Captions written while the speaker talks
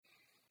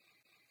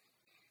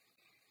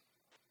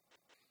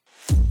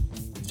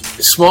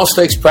small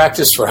stakes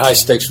practice for high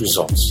stakes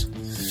results.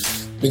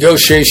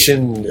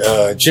 Negotiation,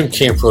 Jim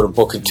Camp wrote a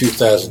book in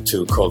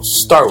 2002 called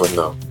Start With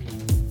No.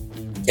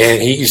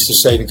 And he used to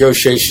say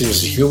negotiation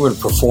is a human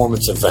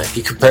performance event.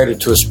 He compared it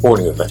to a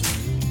sporting event.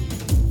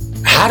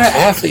 How do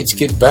athletes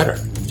get better?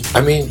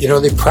 I mean,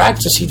 they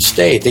practice each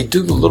day. They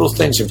do the little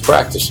things in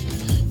practice.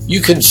 You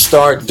can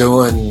start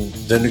doing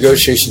the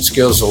negotiation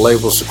skills, the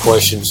labels, the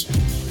questions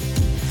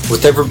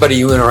with everybody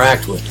you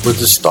interact with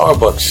the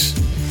Starbucks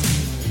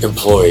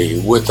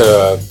employee, with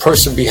a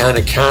person behind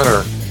the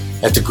counter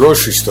at the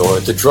grocery store,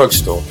 at the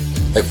drugstore.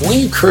 Like,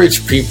 we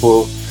encourage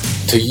people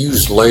to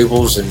use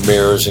labels and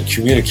mirrors and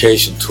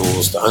communication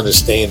tools to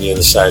understand the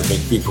other side, make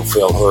people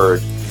feel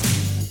heard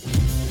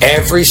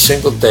every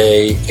single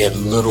day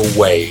in little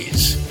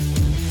ways.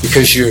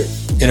 Because you're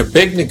in a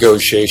big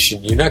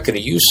negotiation, you're not going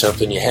to use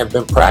something you haven't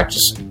been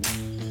practicing.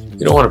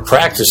 You don't want to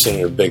practice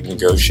in a big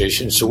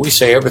negotiation, so we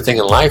say everything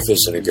in life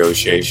is a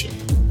negotiation.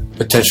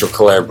 Potential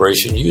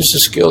collaboration, use the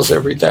skills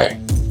every day.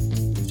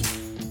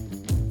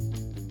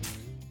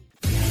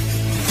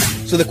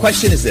 So the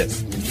question is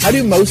this: how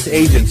do most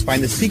agents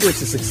find the secrets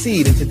to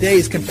succeed in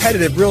today's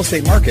competitive real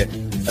estate market,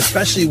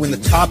 especially when the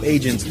top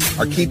agents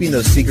are keeping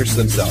those secrets to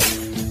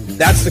themselves?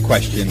 That's the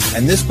question,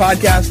 and this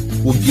podcast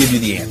will give you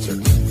the answer.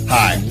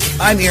 Hi,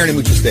 I'm Aaron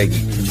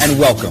Amuchastegui, and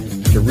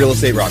welcome to Real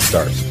Estate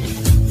Rockstars.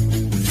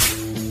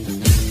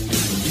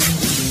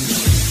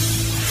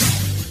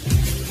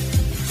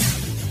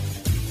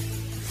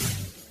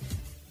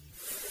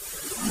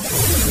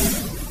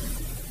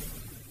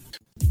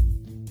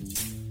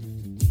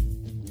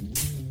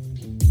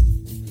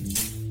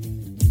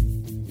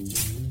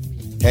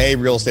 Hey,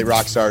 Real Estate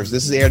Rockstars.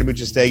 This is Aaron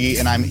Amuchastegui,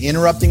 and I'm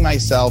interrupting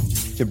myself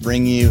to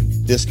bring you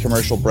this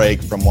commercial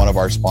break from one of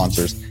our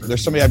sponsors.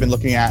 There's somebody I've been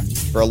looking at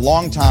for a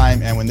long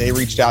time, and when they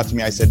reached out to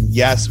me, I said,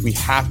 yes, we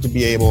have to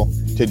be able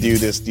to do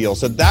this deal.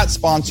 So that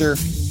sponsor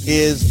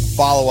is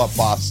Follow Up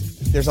Boss.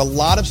 There's a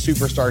lot of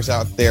superstars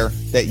out there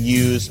that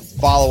use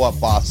Follow Up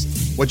Boss.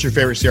 What's your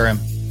favorite CRM?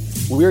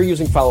 We're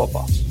using Follow Up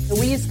Boss. So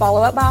we use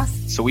Follow Up Boss.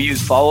 So we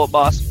use Follow Up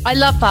Boss. I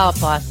love Follow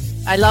Up Boss.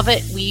 I love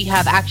it. We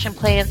have action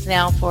plans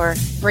now for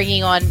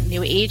bringing on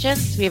new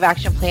agents. We have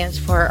action plans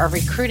for our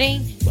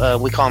recruiting.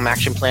 We call them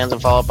action plans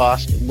and Follow Up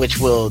Boss, which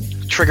will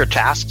trigger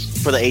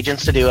tasks for the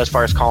agents to do as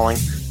far as calling.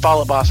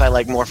 Follow Up Boss I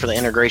like more for the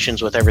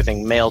integrations with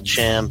everything,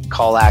 MailChimp,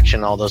 Call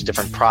Action, all those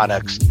different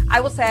products. I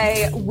will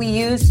say we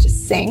used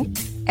Sync,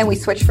 and we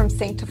switched from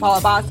Sync to Follow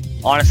Up Boss.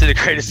 Honestly, the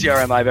greatest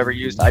CRM I've ever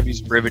used. I've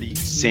used Brivity,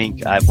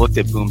 Sync. I've looked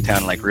at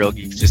Boomtown, like Real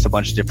Geeks, just a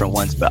bunch of different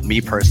ones. But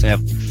me personally, I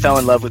fell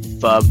in love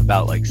with Fub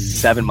about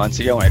 7 months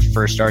ago when I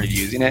first started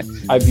using it.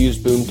 I've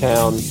used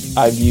Boomtown.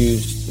 I've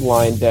used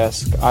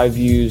LineDesk. I've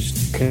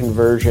used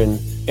Conversion.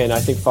 And I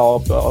think Follow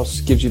Up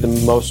Boss gives you the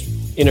most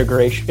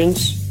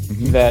integrations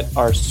that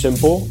are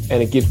simple,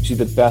 and it gives you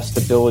the best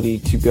ability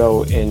to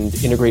go and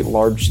integrate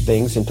large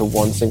things into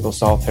one single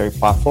solitary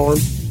platform.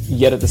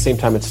 Yet at the same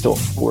time, it's still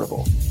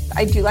affordable.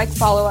 I do like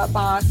Follow Up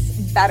Boss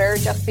better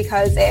just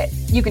because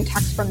you can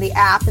text from the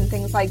app and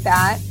things like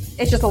that.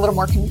 It's just a little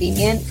more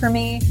convenient for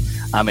me.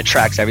 It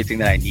tracks everything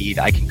that I need.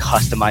 I can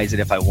customize it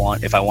if I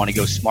want. If I want to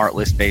go smart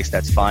list based,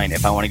 that's fine.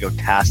 If I want to go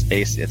task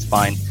based, it's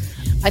fine.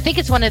 I think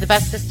it's one of the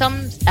best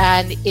systems,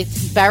 and it's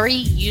very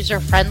user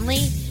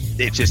friendly.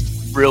 It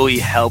just really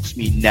helps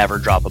me never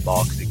drop a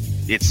ball because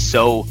it's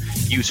so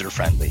user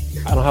friendly.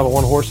 I don't have a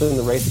one horse in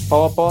the race with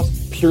Follow Up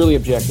Boss. Purely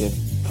objective,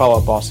 Follow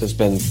Up Boss has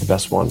been the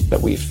best one that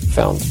we've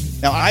found.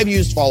 Now, I've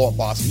used Follow Up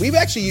Boss. We've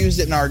actually used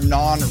it in our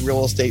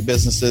non-real estate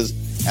businesses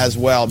as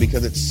well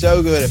because it's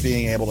so good at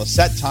being able to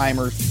set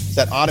timers,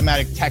 set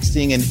automatic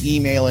texting and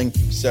emailing.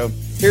 So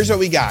here's what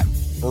we got.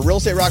 For Real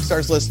Estate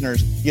Rockstars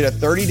listeners, you get a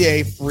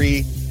 30-day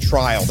free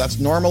trial. That's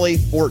normally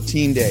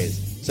 14 days.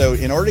 So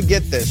in order to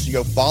get this, you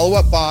go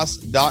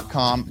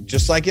followupboss.com,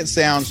 just like it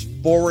sounds,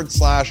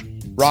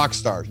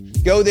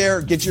 /Rockstars. Go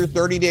there, get your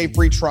 30-day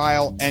free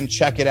trial, and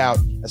check it out.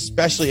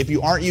 Especially if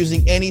you aren't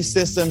using any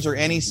systems or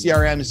any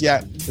CRMs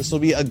yet, this will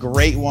be a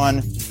great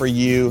one for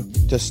you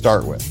to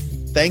start with.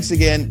 Thanks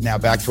again. Now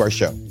back to our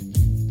show.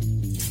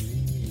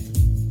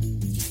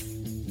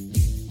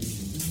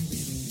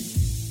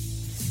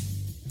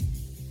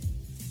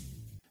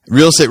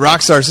 Real Estate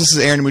Rockstars, this is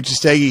Aaron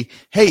Amuchastegui.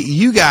 Hey,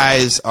 you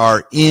guys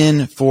are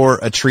in for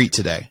a treat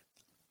today.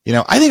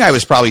 I think I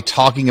was probably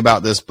talking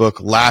about this book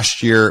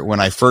last year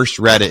when I first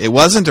read it. It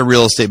wasn't a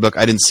real estate book.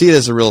 I didn't see it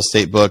as a real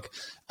estate book,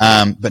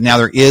 but now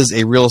there is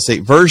a real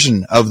estate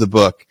version of the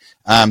book.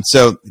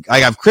 So I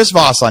have Chris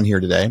Voss on here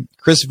today.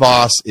 Chris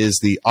Voss is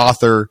the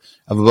author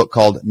of a book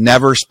called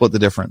Never Split the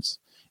Difference.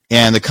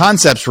 And the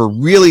concepts were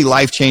really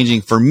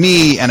life-changing for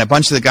me and a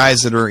bunch of the guys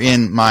that are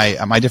in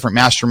my different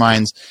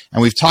masterminds.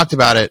 And we've talked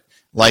about it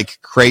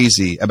like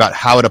crazy about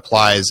how it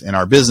applies in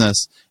our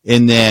business.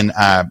 And then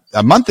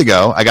a month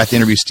ago, I got to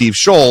interview Steve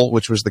Scholl,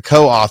 which was the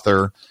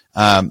co-author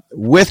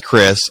with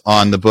Chris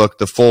on the book,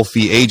 The Full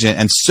Fee Agent.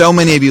 And so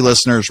many of you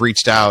listeners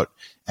reached out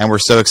and were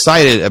so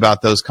excited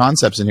about those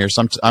concepts in here.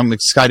 So I'm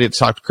excited to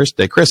talk to Chris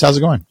today. Chris, how's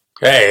it going?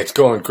 Hey, it's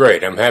going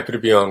great. I'm happy to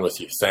be on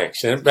with you.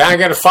 Thanks. And I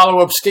got to follow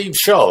up Steve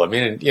Shull. I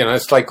mean,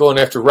 it's like going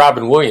after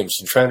Robin Williams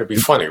and trying to be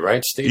funny,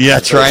 right, Steve? Yeah,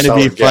 trying to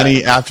be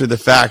funny after the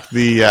fact.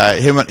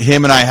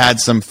 Him and I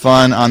had some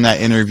fun on that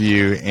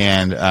interview,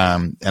 and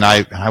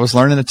I was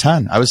learning a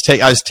ton. I was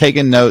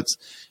taking notes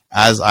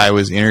as I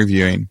was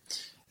interviewing.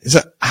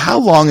 So, how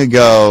long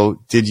ago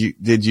did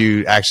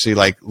you actually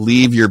like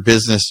leave your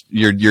business,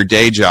 your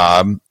day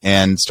job,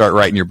 and start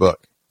writing your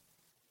book?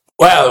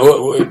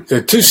 Well,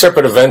 two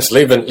separate events.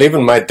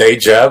 Leaving my day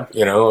job,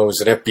 I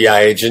was an FBI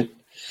agent,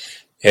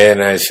 and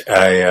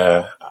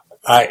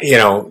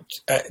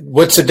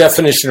what's the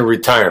definition of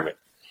retirement?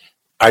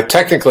 I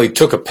technically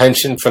took a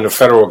pension from the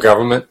federal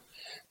government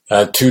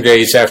 2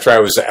 days after I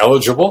was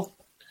eligible.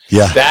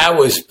 Yeah, that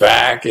was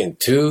back in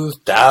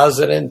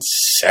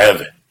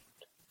 2007,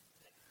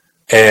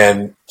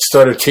 and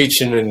started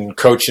teaching and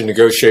coaching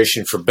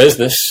negotiation for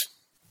business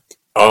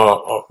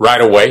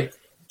right away.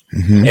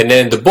 Mm-hmm. And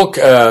then the book,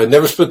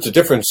 Never Split the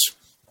Difference,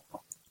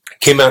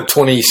 came out in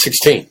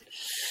 2016.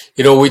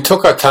 We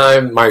took our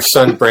time. My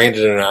son,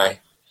 Brandon, and I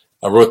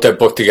wrote that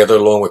book together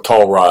along with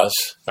Tal Roz.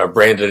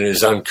 Brandon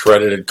is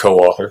uncredited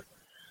co-author.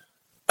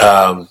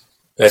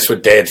 That's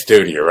what dads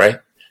do to you, right?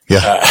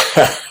 Yeah.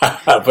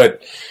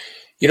 But,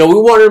 we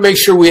wanted to make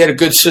sure we had a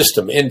good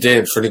system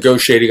end-to-end for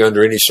negotiating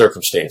under any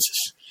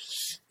circumstances.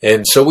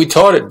 And so we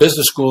taught at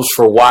business schools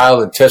for a while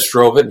and test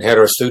drove it and had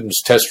our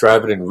students test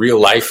drive it in real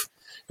life.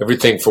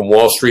 Everything from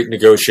Wall Street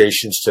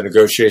negotiations to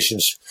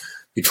negotiations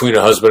between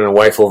a husband and a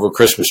wife over a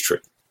Christmas tree.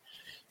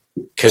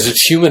 Because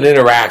it's human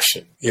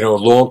interaction,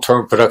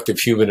 long-term productive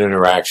human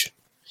interaction.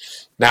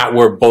 Not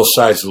where both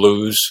sides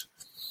lose.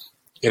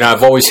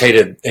 I've always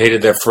hated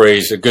that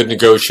phrase. A good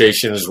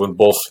negotiation is when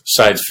both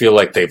sides feel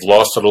like they've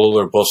lost it a little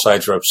or both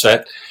sides are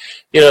upset.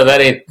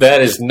 That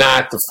is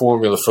not the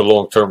formula for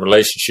long-term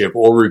relationship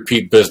or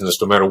repeat business,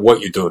 no matter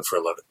what you're doing for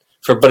a living.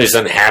 If everybody's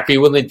unhappy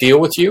when they deal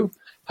with you,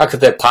 how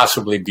could that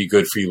possibly be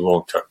good for you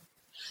long term?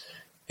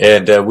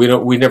 And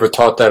we never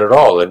taught that at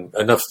all. And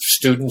enough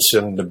students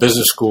and the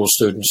business school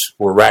students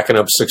were racking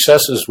up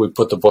successes. We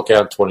put the book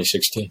out in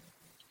 2016.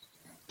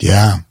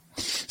 Yeah.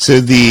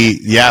 So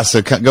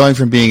going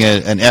from being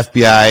an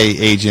FBI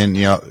agent,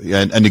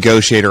 a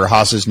negotiator, a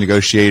hostage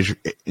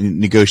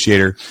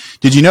negotiator,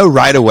 did you know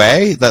right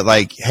away that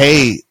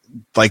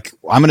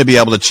I'm going to be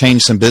able to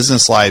change some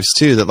business lives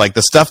too? That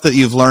the stuff that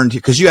you've learned,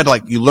 because you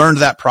learned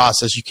that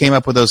process, you came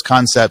up with those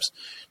concepts.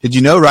 Did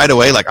you know right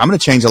away, I'm going to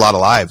change a lot of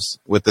lives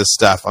with this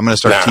stuff? I'm going to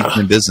start teaching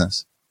in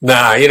business.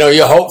 Nah,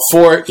 you hope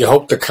for it. You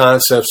hope the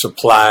concepts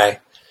apply.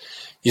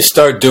 You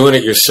start doing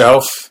it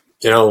yourself.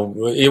 You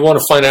want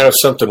to find out if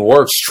something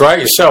works. Try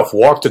it yourself.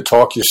 Walk the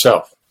talk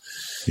yourself.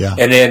 Yeah.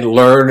 And then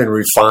learn and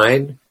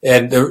refine.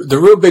 And the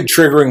real big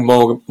triggering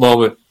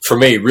moment for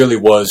me really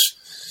was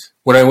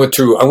when I went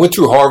through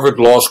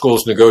Harvard Law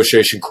School's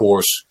negotiation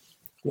course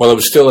while I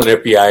was still an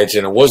FBI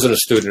agent. I wasn't a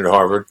student at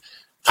Harvard.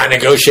 I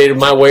negotiated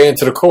my way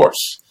into the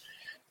course.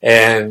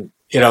 And,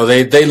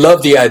 they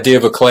loved the idea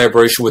of a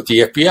collaboration with the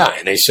FBI.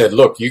 And they said,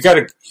 look, you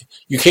can't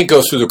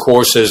go through the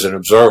course as an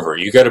observer.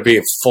 You got to be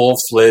a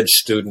full-fledged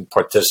student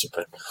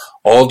participant.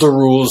 All the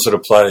rules that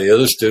apply to the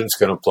other students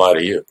can apply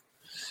to you.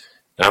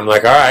 And I'm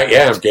like, all right,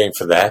 yeah, I'm game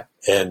for that.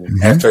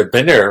 And after I'd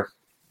been there,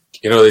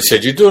 they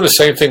said, you're doing the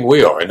same thing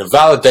we are. And the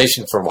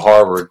validation from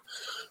Harvard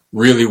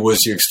really was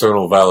the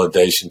external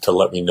validation to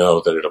let me know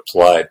that it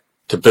applied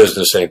to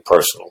business and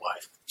personal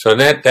life. So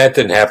that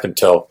didn't happen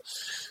till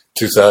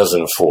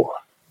 2004.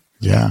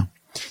 Yeah.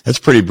 That's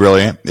pretty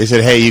brilliant. They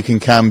said, hey, you can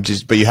come,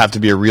 but you have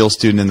to be a real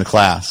student in the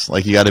class.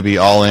 You got to be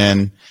all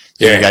in.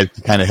 Yeah. You guys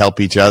kind of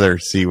help each other,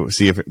 see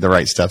if the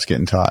right stuff's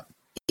getting taught.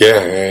 Yeah.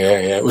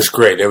 It was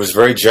great. It was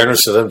very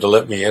generous of them to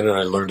let me in, and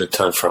I learned a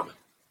ton from it.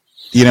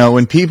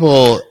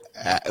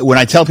 When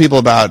I tell people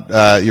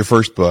about your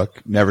first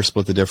book, Never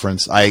Split the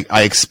Difference, I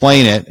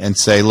explain it and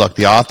say, look,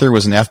 the author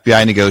was an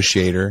FBI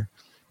negotiator,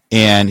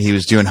 and he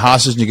was doing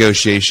hostage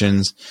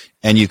negotiations,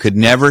 and you could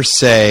never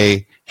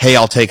say, hey,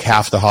 I'll take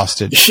half the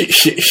hostage.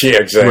 Yeah,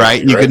 exactly.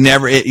 Right? You could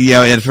never,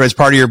 as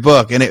part of your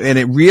book. And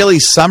it really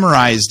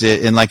summarized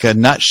it in a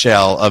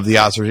nutshell of the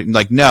author.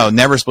 No,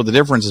 never split the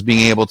difference is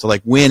being able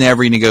to win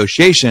every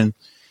negotiation,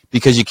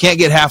 because you can't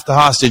get half the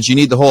hostage. You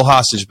need the whole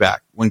hostage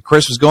back. When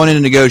Chris was going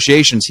into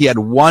negotiations, he had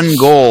one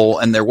goal,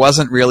 and there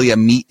wasn't really a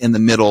meet in the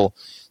middle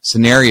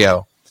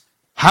scenario.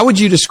 How would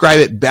you describe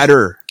it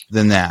better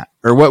than that?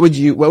 Or what would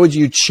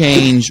you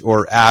change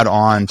or add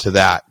on to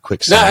that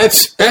quick summary? No,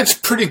 that's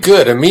pretty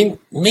good. I mean,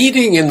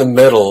 meeting in the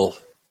middle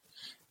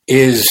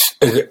is,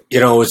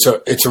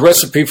 it's a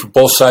recipe for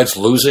both sides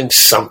losing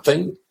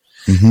something.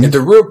 Mm-hmm. And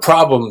the real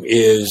problem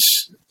is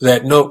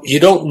that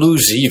you don't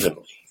lose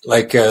evenly.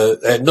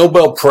 A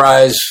Nobel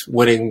Prize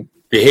winning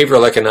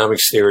behavioral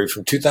economics theory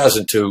from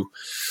 2002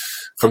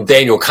 from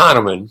Daniel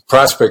Kahneman,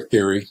 prospect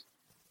theory,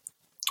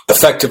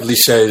 effectively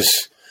says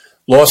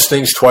lost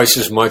things twice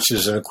as much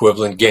as an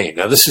equivalent gain.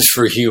 Now, this is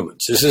for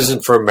humans. This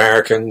isn't for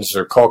Americans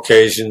or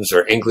Caucasians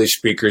or English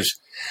speakers.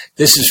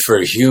 This is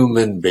for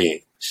human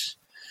beings.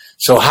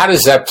 So how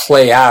does that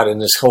play out in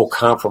this whole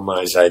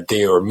compromise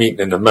idea or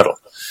meeting in the middle?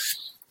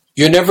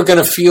 you're never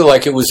going to feel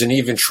like it was an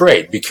even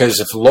trade, because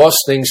if lost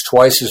things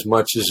twice as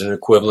much as an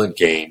equivalent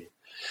gain,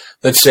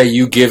 let's say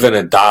you give in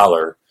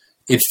 $1,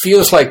 it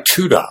feels like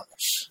 $2.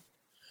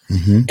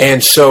 Mm-hmm.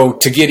 And so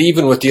to get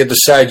even with the other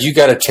side, you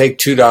got to take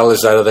 $2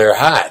 out of their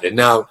hide. And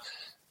now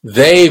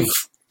they've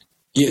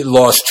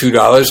lost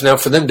 $2. Now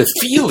for them to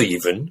feel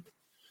even,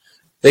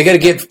 they got to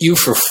get you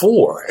for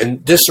 $4.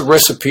 And this is a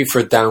recipe for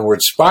a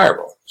downward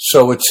spiral.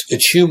 So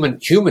it's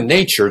human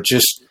nature.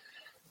 Just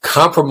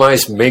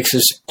compromise makes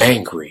us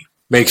angry,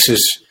 makes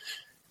us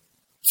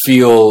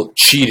feel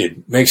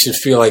cheated, makes us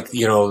feel like,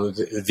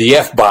 the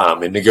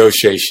F-bomb in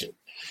negotiation.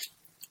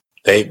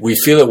 We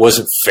feel it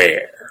wasn't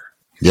fair.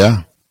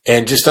 Yeah.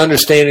 And just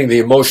understanding the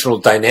emotional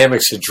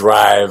dynamics that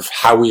drive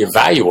how we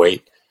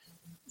evaluate,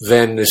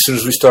 then as soon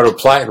as we start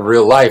applying it in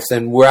real life,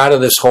 then we're out of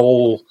this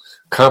whole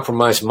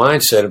compromise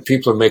mindset, and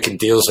people are making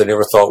deals they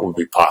never thought would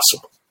be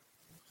possible.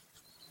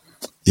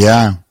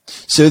 Yeah.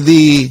 So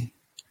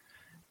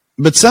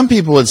but some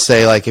people would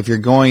say, like, if you're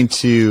going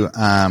to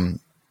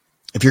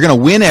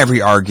win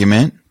every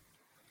argument,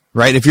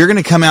 right? If you're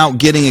going to come out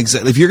getting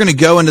if you're going to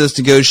go into this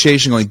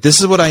negotiation going,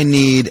 this is what I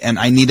need, and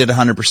I need it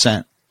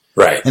 100%.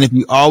 Right. And if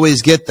you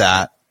always get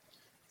that,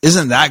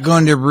 isn't that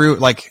going to ruin,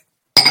 like,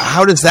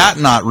 how does that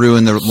not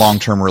ruin the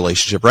long-term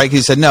relationship, right? Because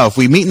he said, no, if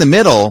we meet in the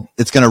middle,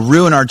 it's going to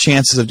ruin our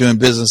chances of doing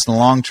business in the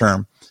long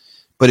term.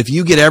 But if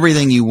you get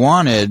everything you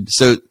wanted,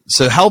 so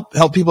help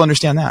people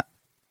understand that.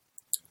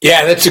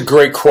 Yeah, that's a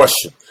great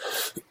question.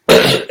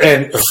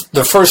 And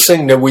the first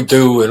thing that we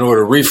do in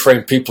order to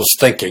reframe people's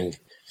thinking,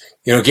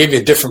 give you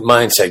a different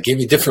mindset, give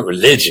you a different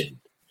religion,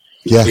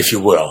 if you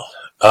will.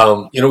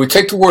 We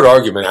take the word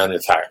argument out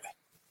entirely.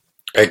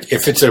 Like,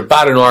 if it's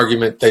about an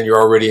argument, then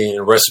you're already in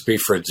a recipe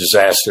for a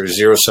disaster,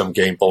 zero-sum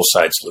game, both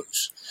sides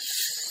lose.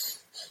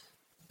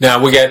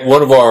 Now, we got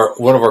one of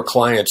our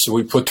clients that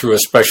we put through a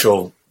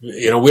special,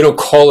 we don't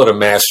call it a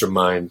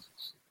mastermind,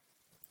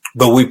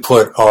 but we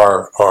put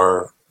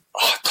our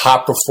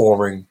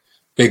top-performing,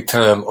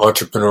 big-time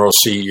entrepreneurial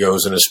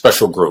CEOs in a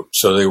special group,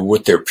 so they were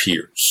with their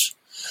peers.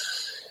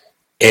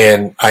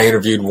 And I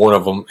interviewed one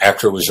of them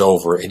after it was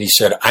over, and he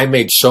said, I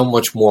made so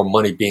much more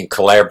money being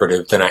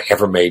collaborative than I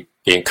ever made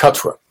being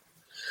cutthroat.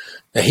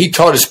 Now, he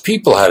taught his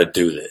people how to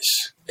do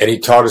this, and he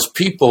taught his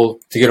people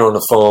to get on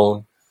the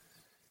phone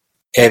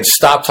and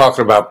stop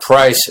talking about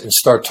price and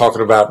start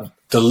talking about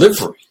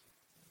delivery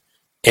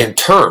and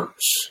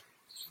terms,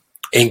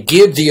 and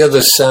give the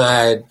other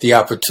side the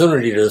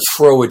opportunity to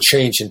throw a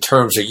change in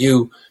terms at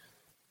you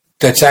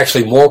that's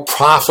actually more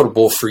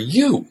profitable for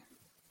you.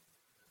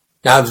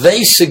 Now,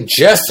 they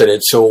suggested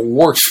it so it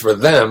works for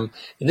them,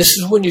 and this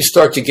is when you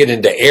start to get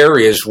into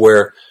areas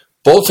where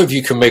both of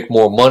you can make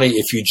more money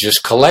if you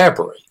just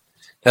collaborate.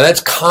 Now,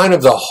 that's kind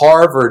of the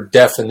Harvard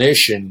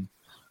definition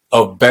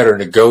of better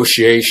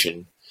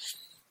negotiation,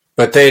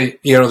 but they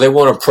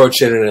want to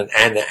approach it in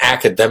an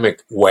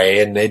academic way,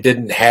 and they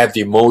didn't have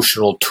the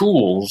emotional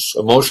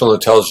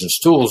intelligence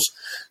tools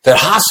that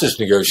hostage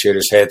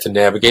negotiators had to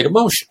navigate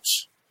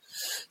emotions.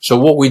 So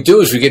what we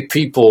do is we get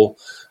people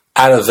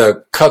out of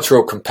the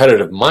cutthroat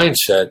competitive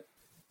mindset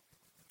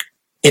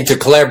into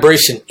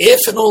collaboration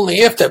if and only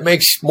if that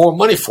makes more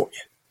money for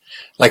you.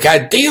 Like,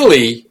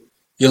 ideally,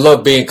 you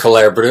love being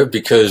collaborative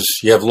because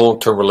you have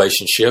long-term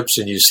relationships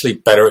and you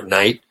sleep better at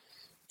night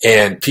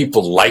and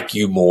people like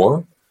you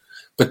more.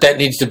 But that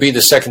needs to be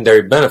the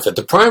secondary benefit.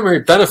 The primary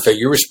benefit,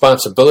 your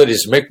responsibility,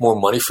 is to make more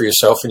money for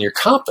yourself and your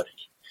company,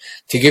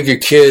 to give your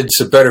kids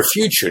a better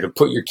future, to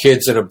put your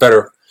kids in a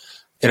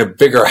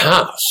bigger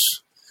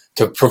house,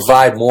 to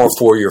provide more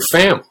for your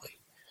family.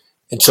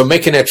 And so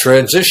making that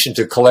transition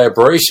to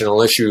collaboration,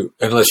 unless you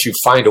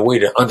find a way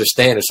to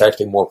understand it's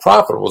actually more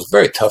profitable, is a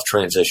very tough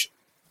transition.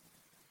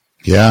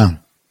 Yeah.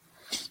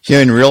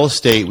 In real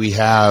estate, we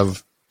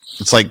have,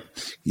 it's like,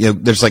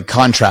 there's like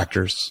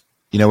contractors.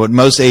 What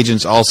most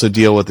agents also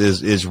deal with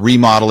is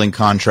remodeling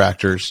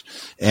contractors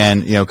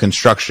and,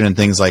 construction and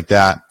things like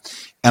that.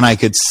 And I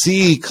could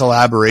see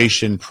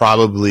collaboration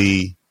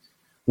probably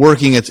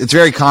working. It's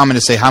very common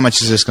to say, how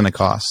much is this going to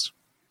cost?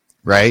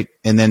 Right?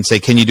 And then say,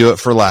 can you do it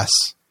for less?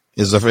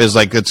 It's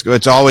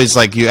always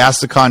like you ask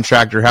the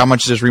contractor, how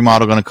much is this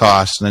remodel going to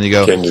cost? And then you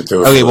go, can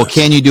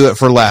you do it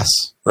for less?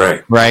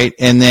 Right. Right.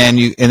 And then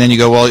you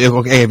go, well,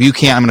 okay, if you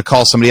can't, I'm going to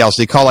call somebody else.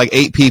 So you call like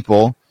 8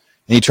 people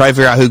and you try to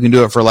figure out who can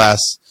do it for less.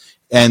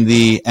 And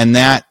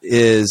that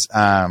is,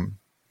 some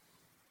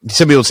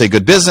people would say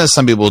good business.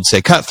 Some people would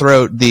say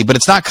cutthroat, but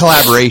it's not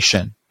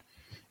collaboration.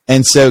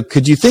 And so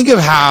could you think of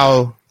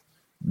how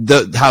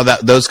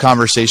those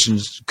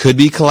conversations could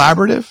be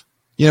collaborative?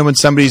 When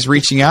somebody's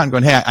reaching out and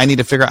going, hey, I need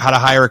to figure out how to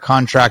hire a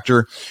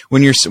contractor.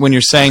 When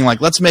you're saying,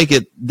 like, let's make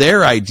it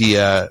their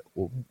idea,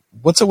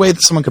 what's a way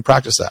that someone could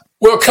practice that?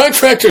 Well,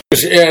 contractors,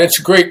 that's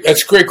a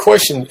great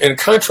question. And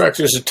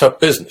contractors is a tough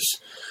business,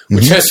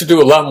 which has to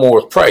do a lot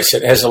more with price.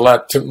 It has a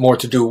lot more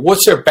to do with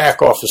what's their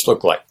back office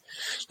look like.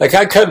 Like,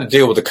 I cut a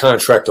deal with a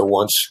contractor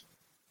once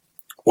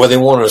where they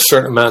wanted a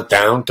certain amount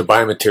down to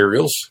buy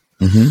materials.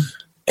 Mm-hmm.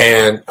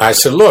 And I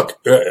said,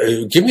 look,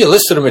 give me a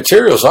list of the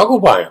materials. I'll go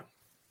buy them.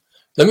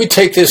 let me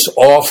take this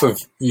off of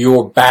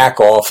your back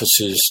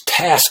office's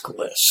task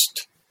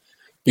list,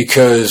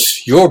 because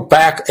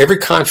every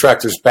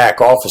contractor's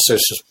back office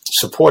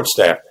supports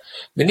that.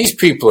 I mean, these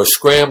people are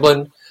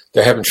scrambling.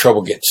 They're having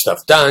trouble getting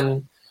stuff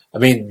done. I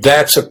mean,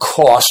 that's a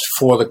cost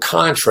for the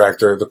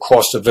contractor, the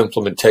cost of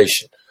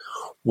implementation.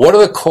 What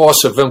are the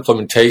costs of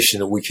implementation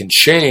that we can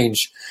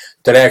change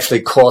that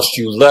actually cost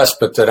you less,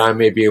 but that I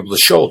may be able to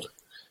shoulder?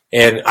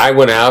 And I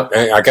went out,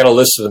 and I got a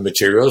list of the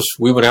materials.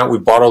 We went out, we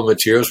bought all the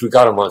materials, we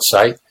got them on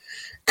site.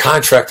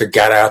 Contractor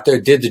got out there,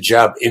 did the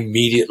job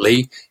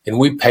immediately, and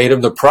we paid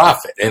him the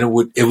profit. And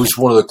it was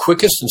one of the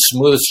quickest and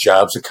smoothest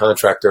jobs a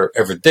contractor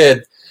ever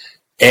did.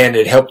 And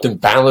it helped him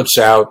balance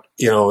out,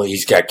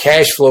 he's got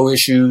cash flow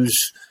issues.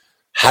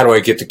 How do I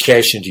get the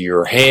cash into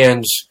your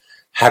hands?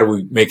 How do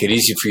we make it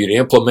easy for you to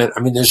implement?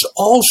 I mean, there's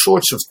all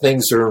sorts of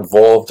things that are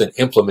involved in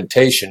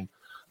implementation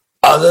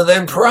other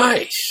than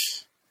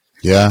price.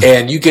 Yeah.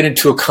 And you get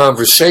into a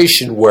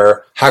conversation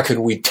where how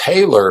can we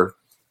tailor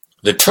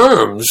the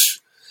terms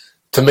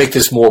to make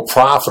this more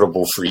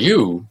profitable for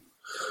you?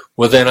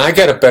 Well, then I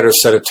got a better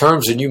set of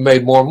terms and you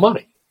made more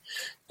money.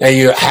 Now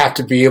you have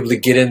to be able to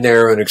get in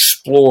there and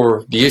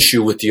explore the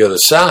issue with the other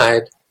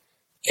side.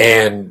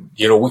 And,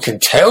 we can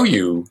tell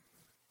you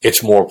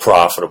it's more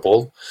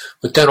profitable.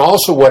 But then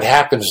also what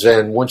happens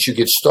then once you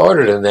get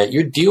started in that,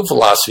 your deal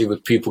velocity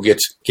with people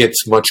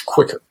gets much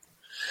quicker.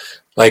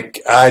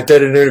 Like I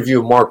did an interview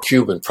with Mark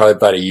Cuban probably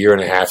about 1.5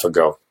 years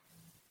ago.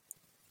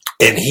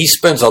 And he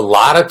spends a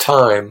lot of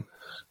time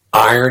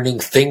ironing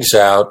things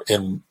out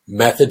and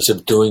methods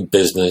of doing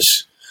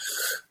business,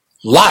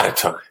 a lot of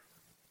time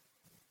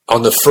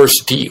on the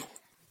first deal.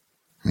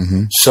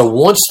 Mm-hmm. So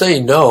once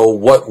they know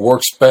what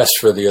works best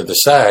for the other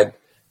side,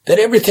 then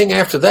everything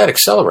after that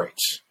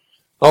accelerates.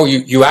 Oh,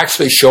 you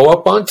actually show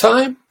up on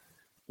time?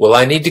 Well,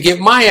 I need to get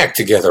my act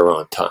together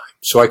on time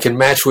so I can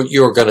match what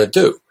you're going to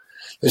do.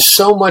 There's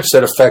so much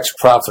that affects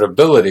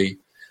profitability.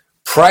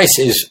 Price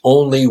is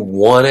only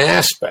one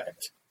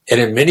aspect.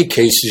 And in many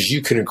cases,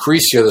 you can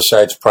increase the other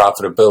side's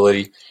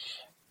profitability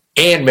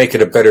and make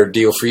it a better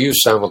deal for you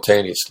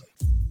simultaneously.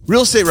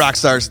 Real Estate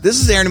Rockstars,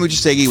 this is Aaron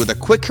Amuchastegui with a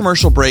quick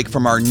commercial break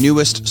from our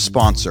newest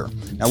sponsor.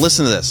 Now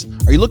listen to this.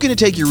 Are you looking to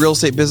take your real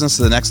estate business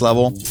to the next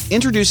level?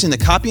 Introducing the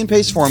copy and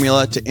paste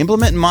formula to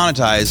implement and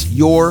monetize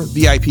your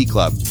VIP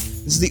club.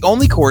 This is the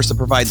only course that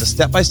provides a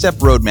step-by-step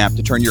roadmap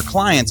to turn your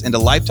clients into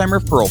lifetime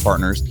referral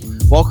partners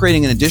while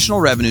creating an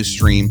additional revenue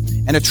stream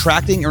and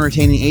attracting and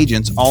retaining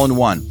agents all in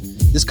one.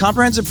 This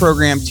comprehensive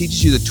program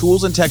teaches you the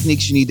tools and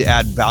techniques you need to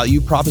add value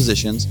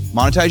propositions,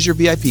 monetize your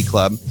VIP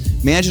club,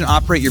 manage and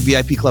operate your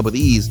VIP club with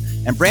ease,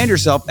 and brand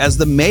yourself as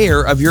the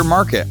mayor of your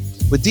market.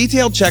 With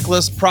detailed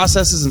checklists,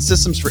 processes, and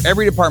systems for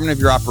every department of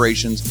your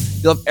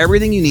operations, you'll have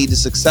everything you need to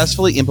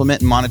successfully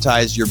implement and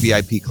monetize your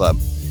VIP club.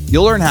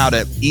 You'll learn how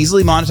to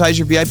easily monetize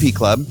your VIP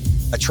club,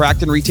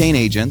 attract and retain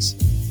agents,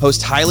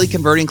 host highly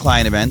converting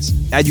client events,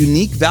 add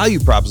unique value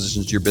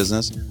propositions to your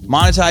business,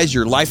 monetize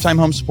your lifetime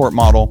home support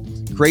model,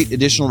 create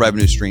additional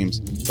revenue streams.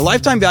 The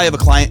lifetime value of a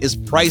client is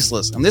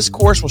priceless, and this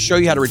course will show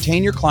you how to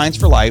retain your clients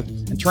for life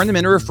and turn them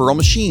into referral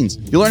machines.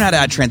 You'll learn how to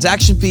add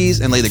transaction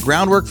fees and lay the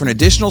groundwork for an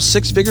additional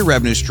 6-figure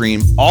revenue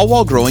stream, all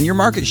while growing your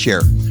market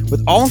share.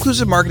 With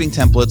all-inclusive marketing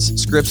templates,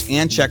 scripts,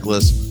 and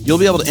checklists, you'll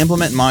be able to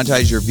implement and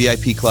monetize your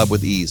VIP club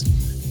with ease.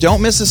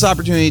 Don't miss this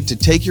opportunity to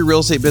take your real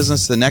estate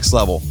business to the next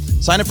level.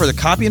 Sign up for the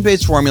copy and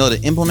paste formula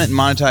to implement and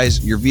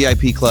monetize your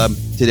VIP club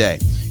today.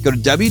 Go to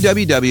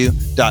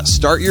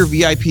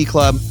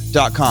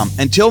www.startyourvipclub.com.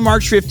 Until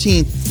March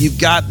 15th, you've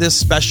got this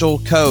special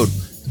code.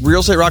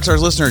 Real Estate Rockstars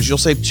listeners, you'll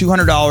save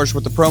 $200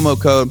 with the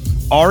promo code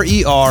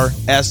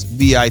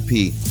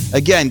RERSVIP.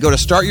 Again, go to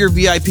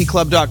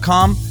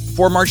startyourvipclub.com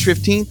for March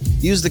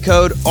 15th. Use the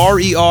code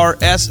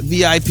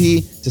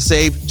RERSVIP to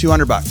save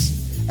 $200.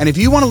 And if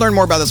you want to learn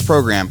more about this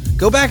program,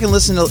 go back and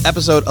listen to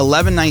episode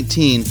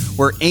 1119,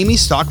 where Amy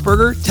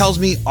Stockberger tells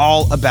me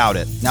all about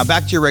it. Now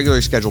back to your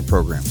regularly scheduled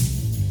program.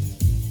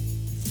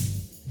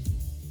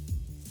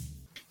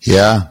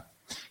 Yeah.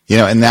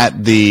 And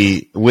that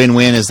the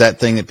win-win is that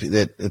thing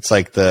that it's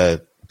like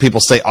the people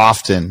say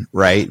often,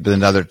 right? But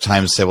then other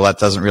times say, well, that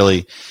doesn't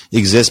really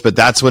exist. But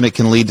that's when it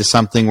can lead to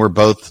something where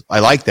I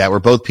like that, where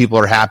both people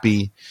are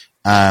happy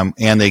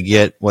and they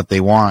get what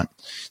they want.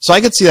 So I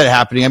could see that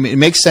happening. I mean, it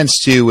makes sense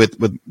too with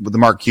the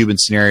Mark Cuban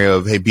scenario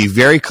of, hey, be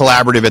very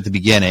collaborative at the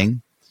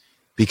beginning,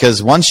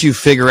 because once you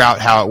figure out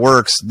how it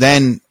works,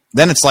 then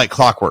it's like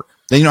clockwork.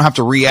 Then you don't have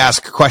to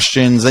re-ask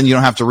questions. Then you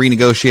don't have to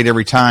renegotiate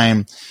every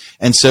time.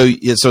 And so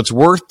it's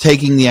worth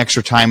taking the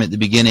extra time at the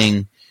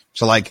beginning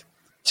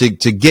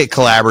to get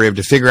collaborative,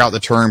 to figure out the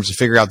terms, to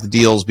figure out the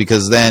deals,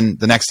 because then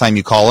the next time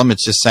you call them,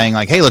 it's just saying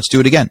like, hey, let's do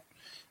it again.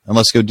 And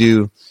let's go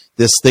do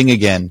this thing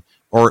again.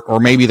 Or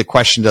maybe the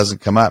question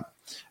doesn't come up.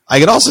 I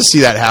could also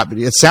see that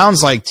happening. It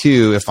sounds like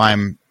too, if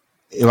I'm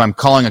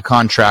calling a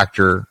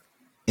contractor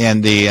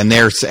and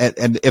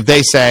if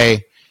they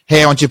say,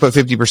 hey, I want you to put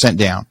 50%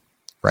 down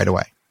right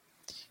away,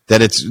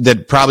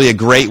 that probably a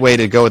great way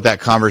to go with that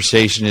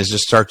conversation is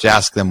just start to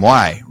ask them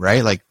why,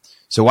 right? Like,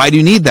 So why do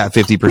you need that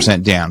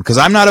 50% down? Because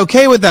I'm not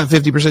okay with that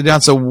 50% down.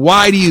 So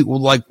why do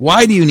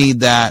you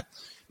need that?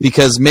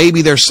 Because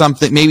maybe there's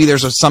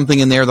something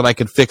in there that I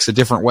could fix a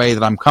different way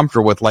that I'm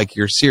comfortable with, like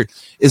your series.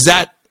 Does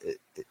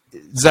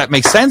that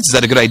make sense? Is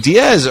that a good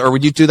idea? Or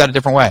would you do that a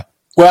different way?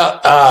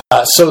 Well,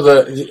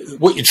 so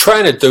what you're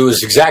trying to do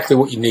is exactly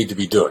what you need to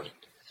be doing.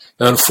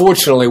 Now,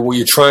 unfortunately, what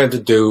you're trying to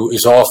do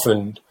is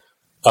often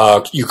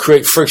you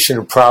create friction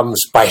and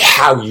problems by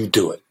how you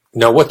do it.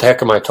 Now, what the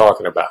heck am I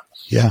talking about?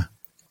 Yeah.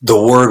 The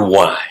word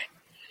why.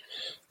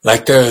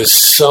 Like, there's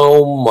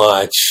so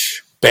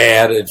much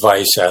bad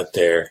advice out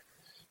there.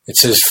 It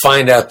says,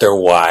 find out their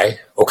why.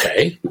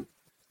 Okay,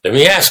 let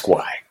me ask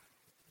why.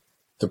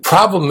 The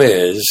problem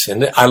is,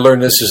 and I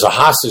learned this as a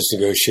hostage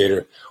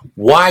negotiator,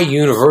 why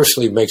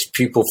universally makes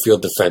people feel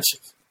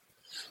defensive.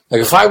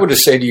 Like, if I were to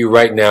say to you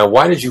right now,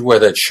 why did you wear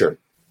that shirt?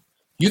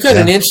 You got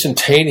an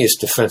instantaneous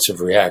defensive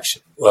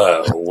reaction.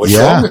 What's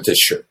wrong with this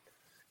shirt?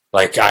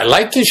 Like, I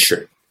like this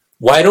shirt.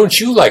 Why don't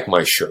you like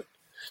my shirt?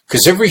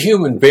 Because every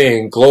human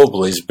being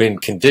globally has been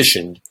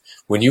conditioned.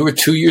 When you were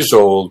 2 years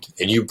old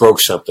and you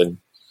broke something,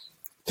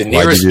 the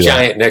nearest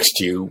giant next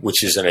to you,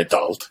 which is an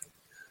adult,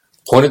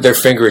 pointed their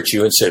finger at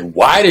you and said,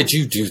 why did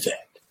you do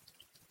that?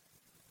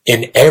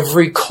 In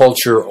every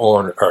culture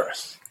on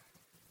earth.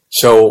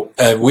 So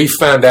we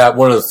found out,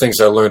 one of the things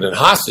I learned in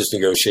hostage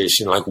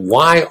negotiation, like,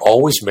 why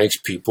always makes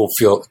people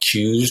feel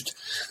accused,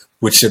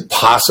 which it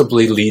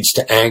possibly leads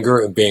to anger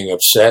and being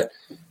upset.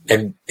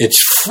 And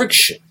it's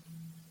friction.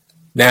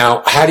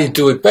 Now, how do you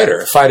do it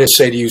better? If I just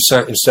say to you,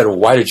 instead of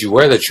why did you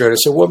wear that shirt, I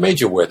say, what made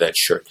you wear that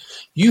shirt?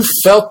 You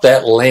felt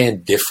that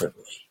land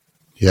differently.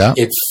 Yeah.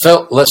 It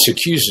felt less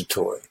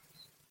accusatory.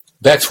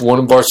 That's one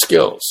of our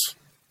skills.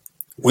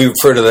 We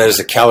refer to that as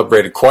a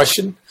calibrated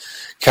question.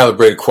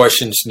 Calibrated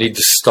questions need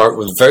to start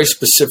with very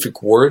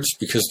specific words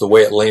because the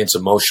way it lands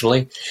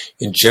emotionally,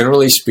 and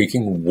generally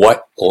speaking,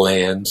 what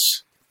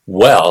lands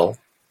well,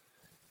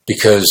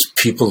 because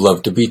people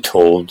love to be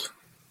told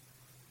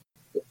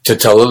to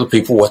tell other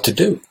people what to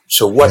do.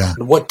 So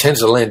what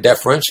tends to land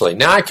deferentially?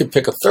 Now I could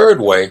pick a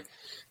third way,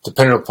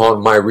 depending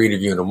upon my read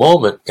of you in a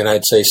moment, and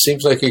I'd say,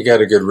 seems like you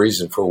got a good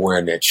reason for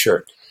wearing that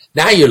shirt.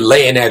 Now you're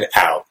laying that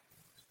out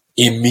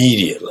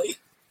immediately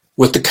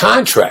with the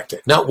contractor.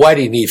 Not why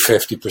do you need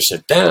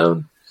 50%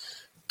 down?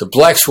 The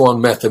Black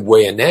Swan method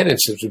way in that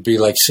instance would be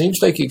like, seems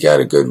like you got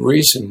a good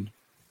reason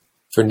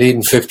for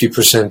needing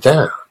 50%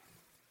 down.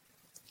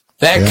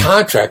 That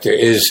contractor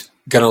is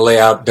going to lay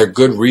out their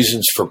good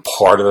reasons for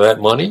part of that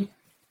money.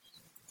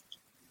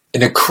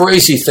 And the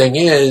crazy thing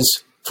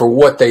is, for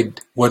what they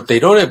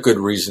don't have good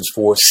reasons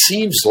for,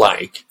 seems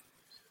like,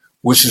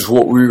 which is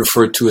what we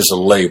refer to as a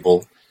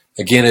label.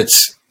 Again,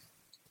 it's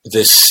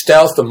this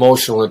stealth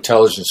emotional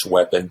intelligence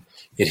weapon.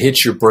 It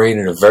hits your brain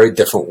in a very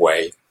different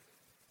way.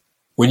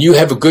 When you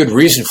have a good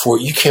reason for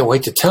it, you can't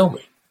wait to tell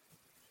me.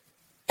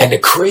 And the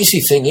crazy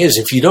thing is,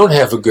 if you don't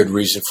have a good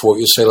reason for it,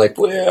 you'll say like,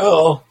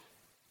 well,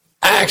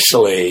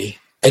 actually,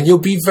 and you'll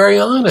be very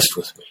honest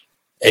with me,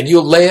 and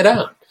you'll lay it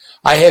out.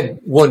 I had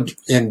one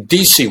in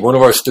D.C., one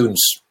of our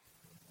students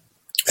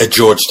at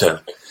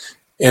Georgetown,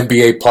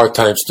 MBA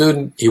part-time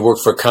student. He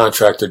worked for a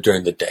contractor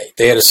during the day.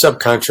 They had a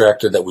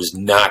subcontractor that was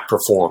not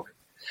performing,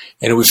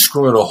 and it was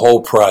screwing a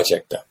whole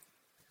project up.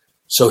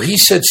 So he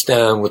sits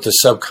down with the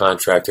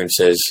subcontractor and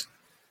says,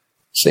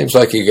 seems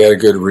like you got a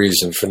good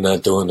reason for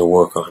not doing the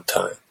work on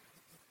time.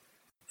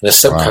 And the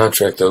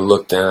subcontractor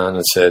looked down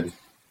and said,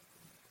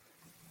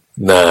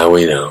 nah,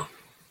 we don't.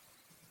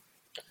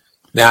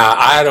 Now,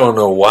 I don't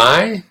know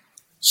why.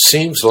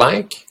 Seems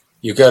like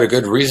you got a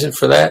good reason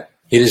for that.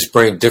 Hit his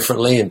brain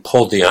differently and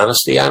pulled the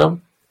honesty out of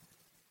him.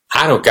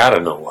 I don't got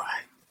to know why.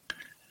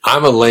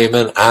 I'm a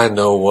layman. I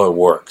know what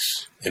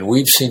works. And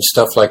we've seen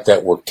stuff like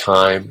that work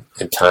time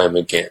and time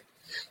again.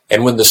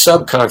 And when the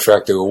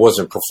subcontractor who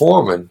wasn't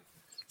performing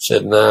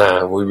said,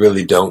 nah, we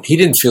really don't, he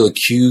didn't feel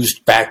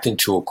accused, backed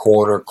into a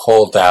corner,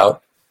 called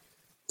out.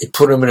 It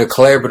put him in a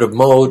collaborative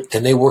mode,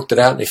 and they worked it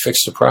out and they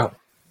fixed the problem.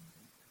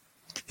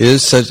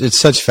 It's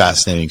such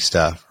fascinating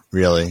stuff,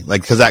 really.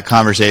 Like, because that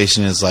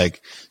conversation is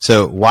like,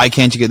 so why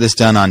can't you get this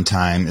done on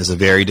time is a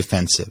very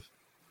defensive.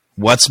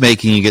 What's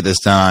making you get this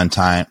done on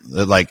time?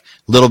 Like,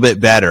 a little bit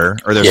better,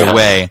 or there's a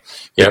way.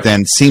 But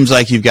then seems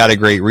like you've got a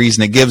great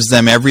reason. It gives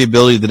them every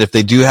ability that if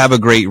they do have a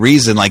great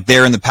reason, like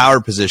they're in the power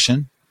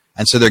position,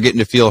 and so they're getting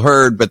to feel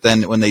heard. But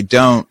then when they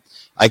don't,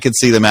 I could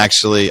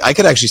actually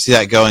see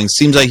that going,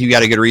 seems like you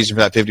got a good reason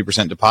for that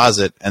 50%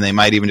 deposit, and they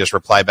might even just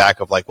reply back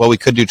of like, well, we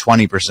could do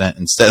 20%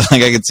 instead.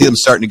 Like, I could see them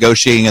start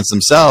negotiating against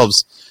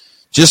themselves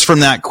just from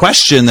that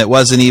question that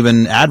wasn't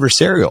even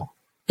adversarial.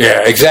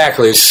 Yeah,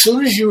 exactly. As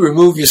soon as you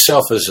remove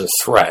yourself as a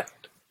threat,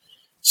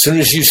 as soon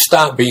as you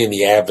stop being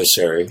the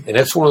adversary, and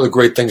that's one of the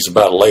great things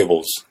about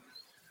labels,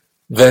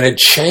 then it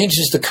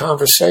changes the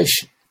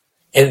conversation.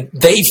 And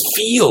they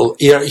feel,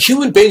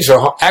 human beings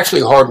are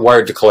actually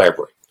hardwired to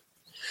collaborate.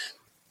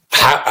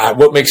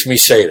 What makes me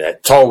say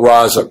that? Tal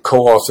Raz, a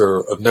co-author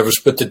of Never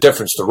Split the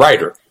Difference, the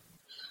writer,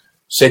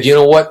 said, you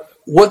know what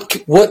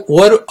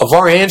of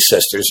our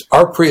ancestors,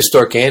 our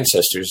prehistoric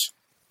ancestors,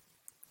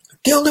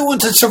 The only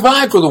ones that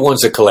survived were the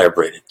ones that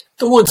collaborated.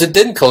 The ones that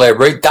didn't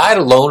collaborate died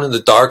alone in the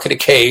dark in a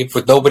cave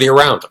with nobody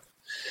around them.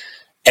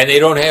 And they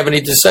don't have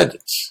any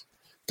descendants.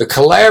 The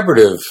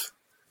collaborative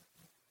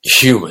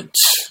humans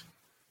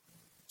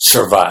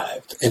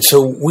survived. And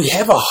so we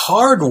have a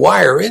hard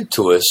wire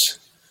into us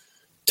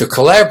to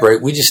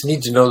collaborate. We just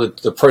need to know that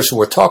the person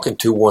we're talking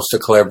to wants to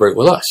collaborate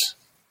with us.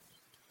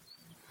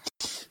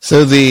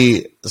 So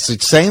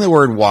saying the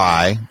word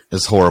 "why"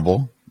 is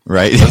horrible,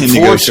 right?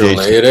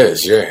 Unfortunately, it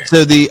is. Yeah.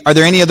 So are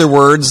there any other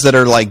words that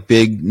are like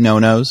big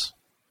no-nos?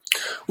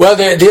 Well,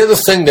 the other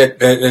thing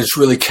that is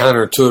really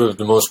counterintuitive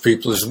to most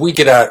people is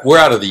we're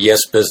out of the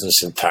yes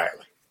business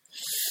entirely.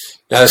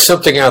 Now, there's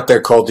something out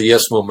there called the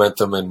yes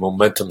momentum and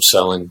momentum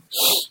selling,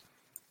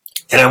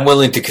 and I'm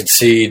willing to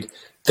concede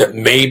that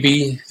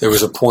maybe there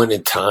was a point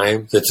in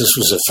time that this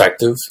was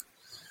effective,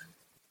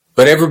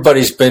 but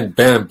everybody's been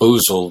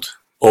bamboozled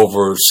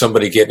over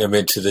somebody getting them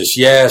into this.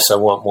 Yes, I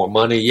want more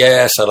money.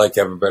 Yes, I'd like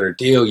to have a better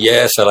deal.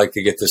 Yes, I'd like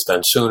to get this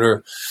done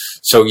sooner.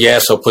 So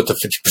yes, I'll put the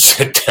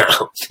 50%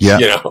 down.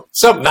 Yeah.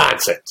 Some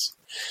nonsense.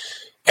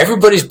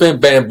 Everybody's been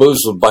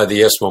bamboozled by the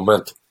yes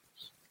momentum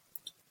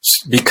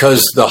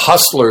because the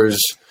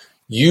hustlers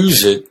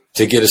use it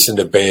to get us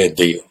into bad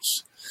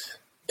deals.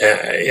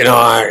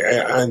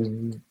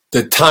 The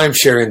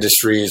timeshare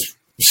industry is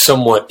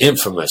somewhat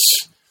infamous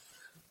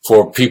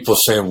for people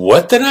saying,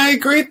 what did I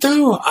agree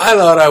to? I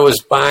thought I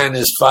was buying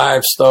this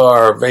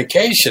 5-star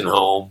vacation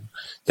home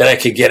that I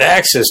could get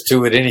access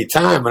to at any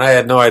time, and I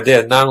had no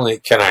idea. Not only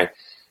can I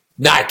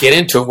not get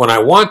into it when I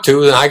want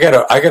to, then I got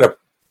a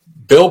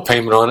bill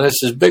payment on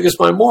this as big as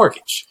my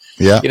mortgage.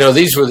 Yeah.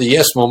 These were the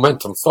yes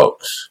momentum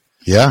folks.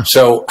 Yeah.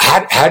 So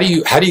how do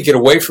you get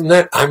away from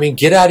that? I mean,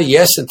 get out of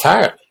yes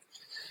entirely.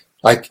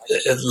 Like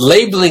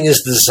labeling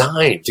is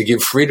designed to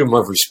give freedom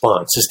of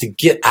response, is to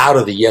get out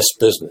of the yes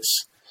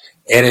business.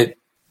 And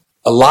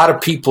a lot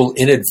of people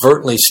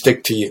inadvertently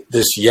stick to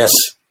this yes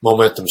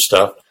momentum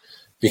stuff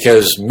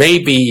because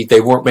maybe they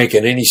weren't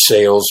making any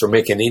sales or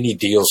making any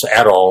deals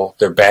at all.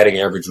 Their batting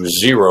average was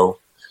 0.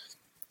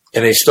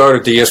 And they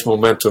started the yes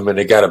momentum and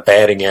they got a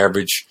batting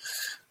average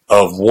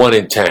of 1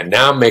 in 10.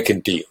 Now I'm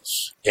making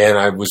deals. And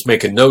I was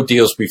making no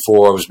deals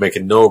before. I was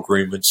making no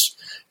agreements.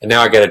 And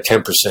now I got a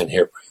 10% hit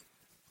rate.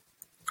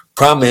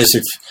 Problem is,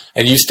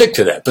 and you stick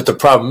to that, but the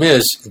problem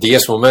is the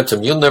yes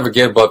momentum, you'll never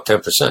get above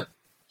 10%.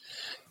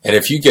 And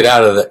if you get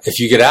out of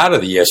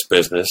the yes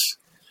business,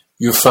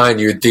 you find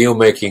your deal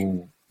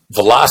making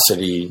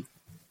velocity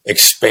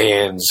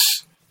expands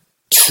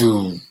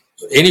to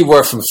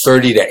anywhere from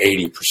 30 to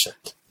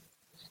 80%.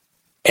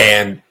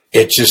 And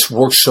it just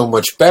works so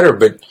much better,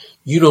 but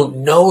you don't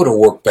know to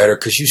work better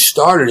because you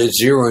started at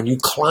 0 and you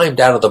climbed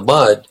out of the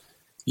mud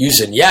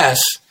using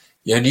yes,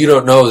 and you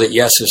don't know that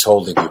yes is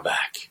holding you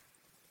back.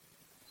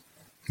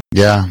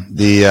 Yeah.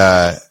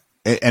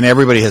 And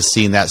everybody has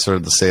seen that sort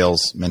of the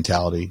sales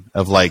mentality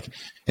of like,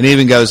 and it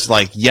even goes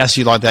like, yes,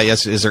 you like that.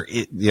 Yes. Is there,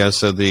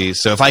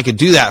 so if I could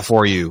do that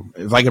for you,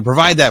 if I could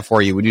provide that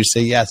for you, would you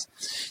say yes?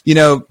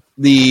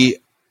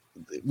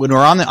 When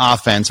we're on the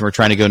offense and we're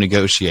trying to go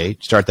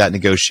negotiate, start that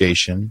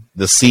negotiation,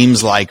 this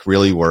seems like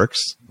really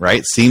works,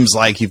 right? Seems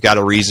like you've got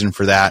a reason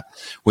for that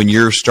when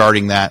you're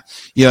starting that.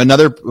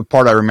 Another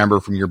part I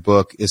remember from your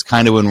book is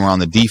kind of when we're on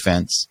the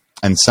defense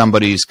and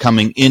somebody's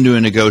coming into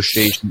a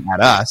negotiation at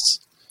us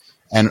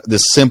and the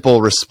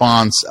simple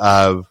response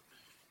of,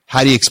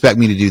 how do you expect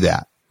me to do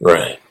that?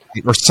 Right.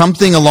 Or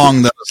something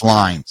along those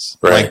lines.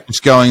 Right. Like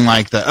just going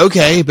like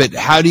okay, but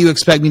how do you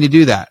expect me to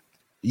do that?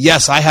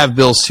 Yes, I have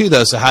bills too,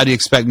 though. So how do you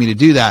expect me to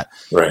do that?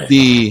 Right.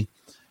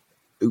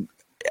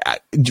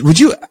 Would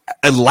you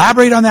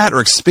elaborate on that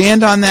or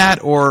expand on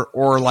that,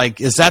 or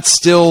like is that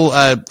still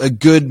a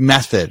good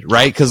method?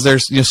 Right? Because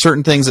there's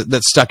certain things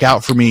that stuck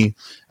out for me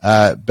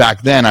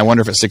back then. I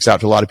wonder if it sticks out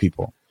to a lot of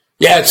people.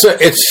 Yeah,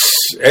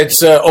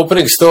 it's an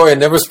opening story and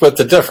never split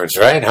the difference,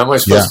 right? How am I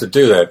supposed to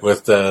do that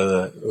with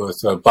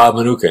Bob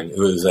Mnookin,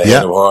 who is the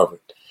head of Harvard?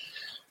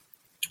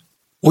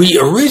 We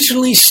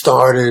originally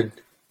started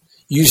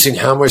using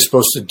how am I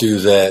supposed to do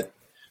that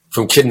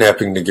from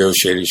kidnapping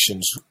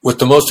negotiations with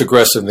the most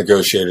aggressive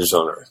negotiators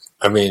on earth.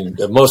 I mean,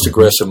 the most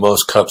aggressive,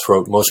 most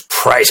cutthroat, most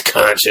price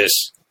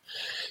conscious.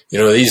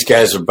 These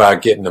guys are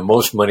about getting the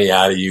most money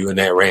out of you in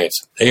that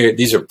ransom.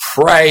 These are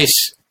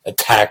price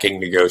attacking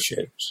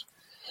negotiators.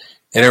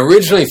 And I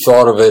originally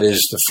thought of it as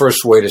the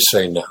first way to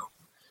say no.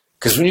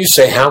 Because when you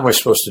say, how am I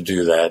supposed to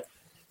do that?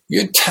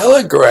 You're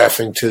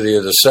telegraphing to the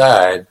other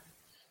side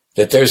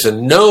that there's a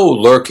no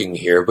lurking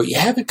here, but you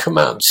haven't come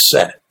out and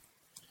said it.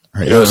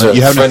 Right.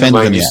 You haven't offended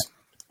them yet.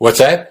 What's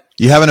that?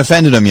 You haven't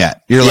offended them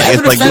yet.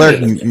 It's like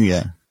lurking.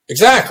 Yeah.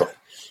 Exactly.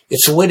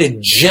 It's a way to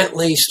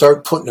gently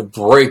start putting the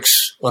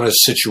brakes on a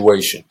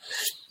situation.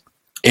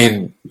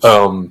 And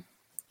in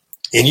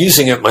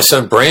using it, my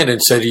son Brandon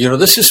said,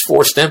 this is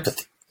forced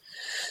empathy.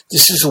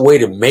 This is a way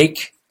to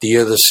make the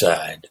other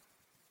side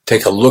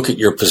take a look at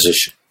your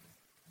position.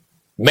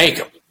 Make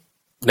them.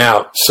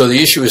 Now, so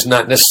the issue is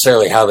not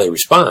necessarily how they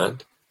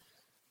respond,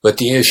 but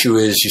the issue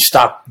is you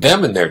stop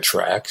them in their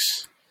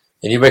tracks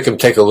and you make them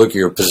take a look at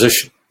your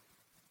position.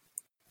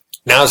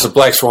 Now, as the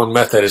Black Swan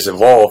method has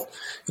evolved,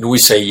 and we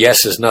say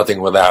yes is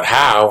nothing without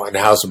how, and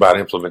how's about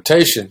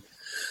implementation,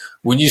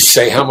 when you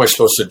say, how am I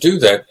supposed to do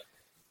that,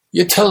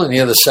 you're telling the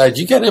other side,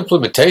 you got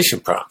implementation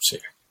problems here.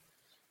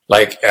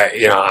 Like, I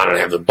don't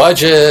have the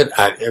budget,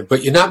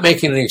 but you're not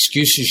making any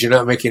excuses. You're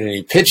not making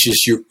any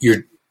pitches.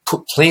 You're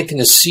planting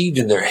a seed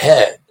in their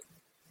head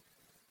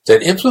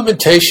that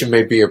implementation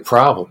may be a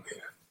problem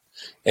here.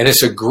 And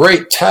it's a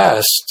great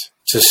test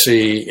to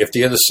see if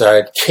the other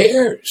side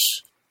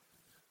cares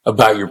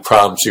about your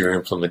problems or your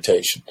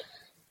implementation.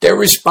 Their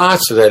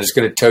response to that is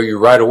going to tell you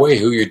right away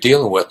who you're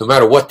dealing with, no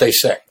matter what they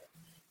say,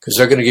 because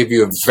they're going to give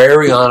you a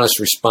very honest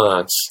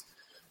response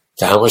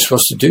to how am I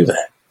supposed to do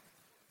that.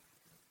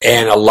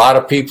 And a lot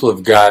of people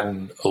have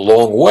gotten a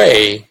long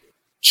way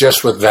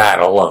just with that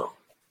alone.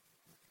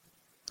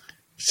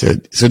 So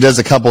it does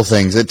a couple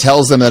things. It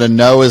tells them that a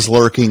no is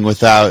lurking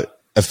without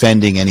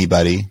offending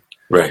anybody.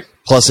 Right.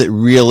 Plus, it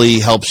really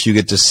helps you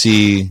get to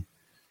see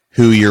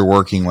who you're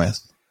working with.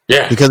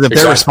 Yeah. Because if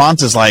their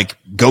response is like,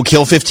 go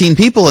kill 15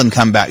 people and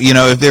come back,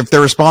 if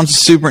their response is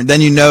super, then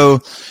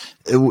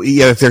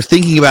if they're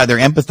thinking about it, they're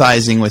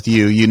empathizing with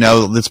you,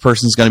 this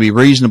person's going to be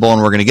reasonable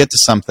and we're going to get to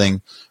something.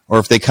 Or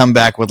if they come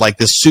back with like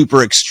this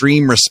super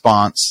extreme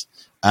response,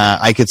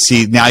 I could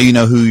see now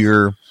who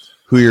you're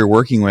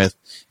working with.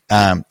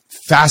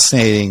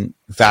 Fascinating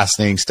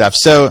stuff.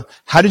 So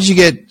how did you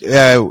get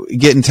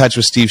in touch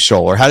with Steve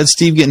Scholl, or how did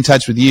Steve get in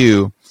touch with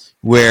you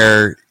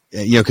where,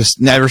 because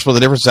Never Split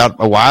the Difference was out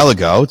a while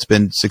ago. It's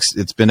been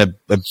a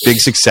big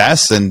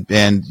success and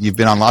you've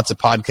been on lots of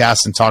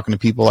podcasts and talking to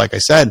people, like I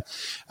said.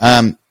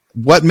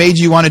 What made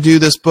you want to do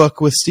this book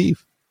with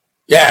Steve?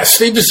 Yeah,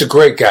 Steve is a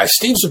great guy.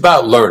 Steve's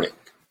about learning,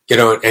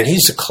 and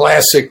he's a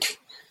classic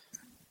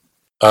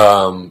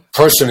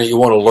person that you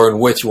want to learn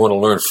with, you want to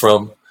learn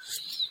from.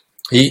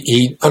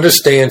 He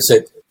understands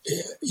that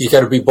you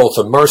got to be both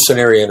a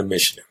mercenary and a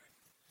missionary.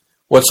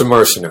 What's a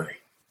mercenary?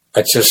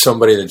 That's just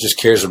somebody that just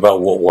cares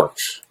about what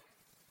works.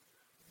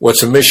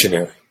 What's a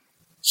missionary?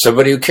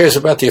 Somebody who cares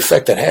about the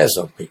effect it has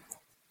on people.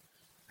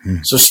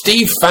 So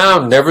Steve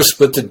found Never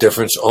Split the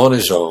Difference on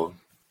his own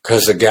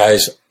because the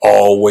guy's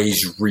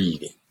always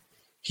reading.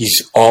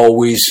 He's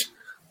always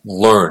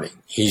learning.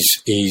 He's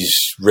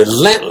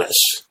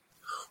relentless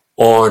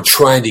on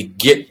trying to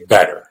get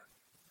better.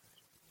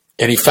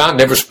 And he found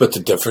Never Split the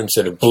Difference,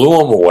 and it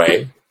blew him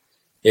away.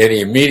 And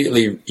he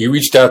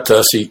reached out to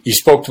us. He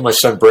spoke to my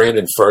son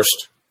Brandon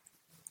first.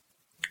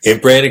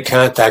 And Brandon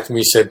contacted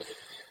me. He said,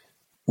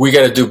 we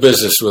got to do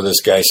business with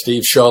this guy,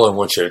 Steve Scholl. I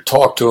want you to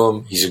talk to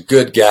him. He's a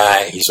good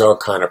guy. He's our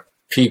kind of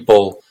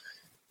people.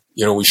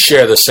 We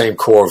share the same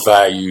core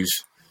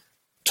values.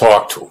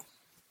 Talk to him.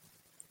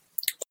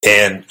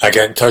 And I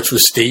got in touch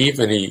with Steve,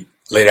 and he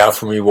laid out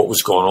for me what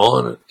was going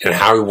on and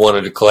how he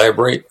wanted to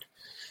collaborate.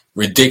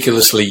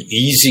 Ridiculously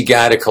easy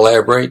guy to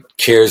collaborate,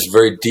 cares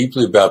very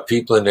deeply about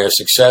people and their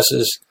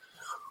successes,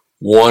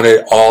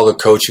 wanted all the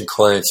coaching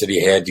clients that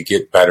he had to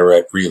get better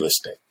at real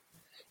estate.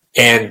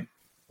 And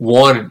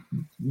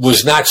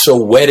was not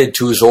so wedded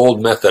to his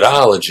old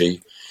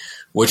methodology,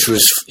 which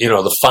was,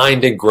 the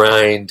find and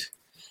grind,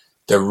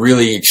 the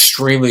really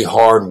extremely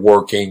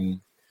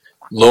hard-working,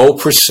 low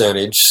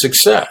percentage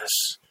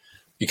success,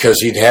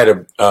 because he'd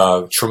had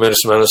a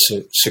tremendous amount of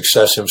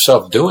success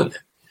himself doing it.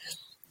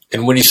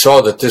 And when he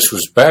saw that this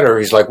was better,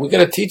 he's like, we got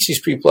to teach these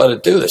people how to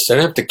do this. They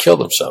don't have to kill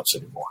themselves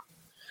anymore.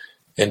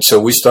 And so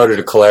we started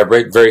to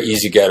collaborate, very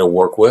easy guy to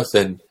work with.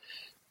 And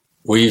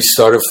we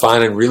started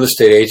finding real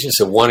estate agents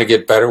that want to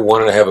get better,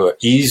 wanted to have an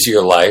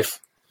easier life,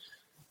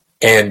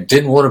 and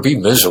didn't want to be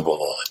miserable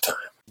all the time.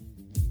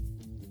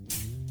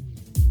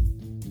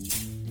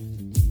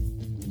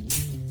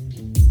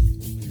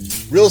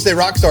 Real Estate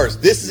Rockstars,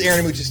 this is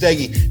Aaron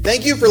Amuchastegui.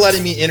 Thank you for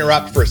letting me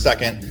interrupt for a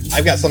second.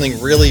 I've got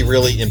something really,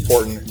 really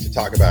important to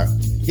talk about.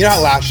 You know how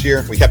last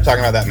year we kept talking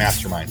about that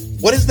mastermind?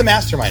 What is the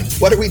mastermind?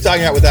 What are we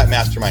talking about with that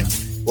mastermind?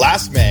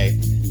 Last May,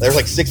 there was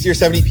like 60 or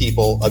 70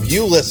 people of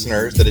you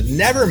listeners that had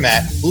never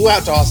met, flew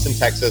out to Austin,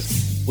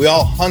 Texas. We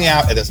all hung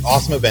out at this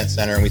awesome event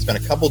center, and we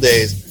spent a couple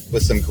days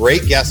with some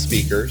great guest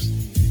speakers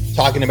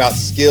talking about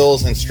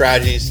skills and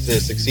strategies to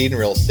succeed in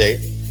real estate.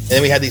 And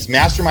then we had these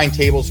mastermind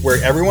tables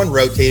where everyone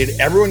rotated,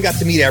 everyone got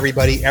to meet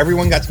everybody,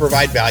 everyone got to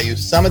provide value.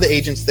 Some of the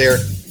agents there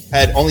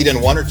had only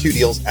done 1 or 2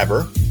 deals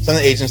ever. Some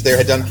of the agents there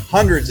had done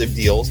hundreds of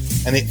deals,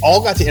 and they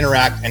all got to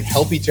interact and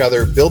help each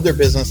other build their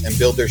business and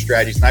build their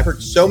strategies. And I've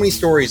heard so many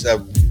stories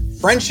of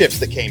friendships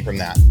that came from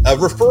that, of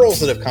referrals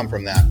that have come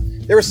from that.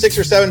 There were 6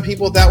 or 7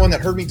 people at that one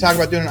that heard me talk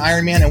about doing an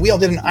Ironman, and we all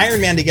did an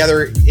Ironman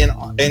together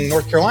in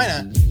North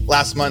Carolina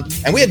last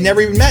month, and we had never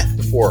even met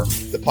before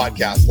the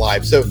podcast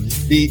live. So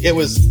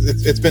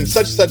it's been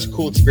such a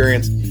cool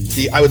experience.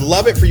 I would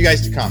love it for you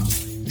guys to come.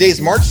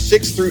 Days March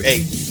 6th through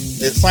 8th.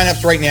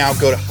 Sign-ups right now.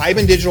 Go to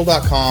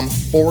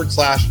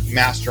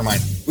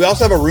hibandigital.com/mastermind. We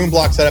also have a room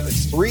block set up.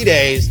 It's 3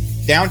 days,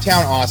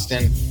 downtown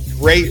Austin.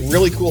 Great,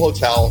 really cool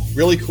hotel,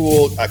 really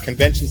cool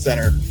convention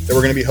center that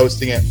we're going to be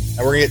hosting it. And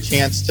we're going to get a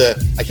chance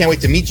I can't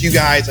wait to meet you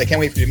guys. I can't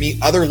wait for you to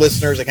meet other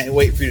listeners. I can't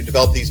wait for you to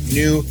develop these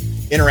new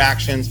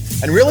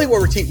interactions. And really what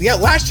we're teaching,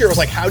 last year it was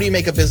like, how do you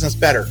make a business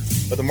better?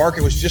 But the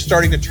market was just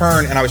starting to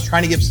turn, and I was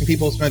trying to give some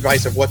people some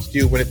advice of what to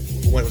do when it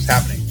was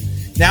happening.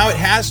 Now it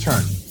has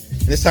turned.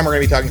 And this time we're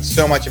going to be talking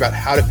so much about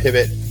how to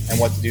pivot and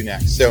what to do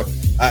next. So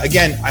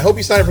again, I hope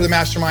you sign up for the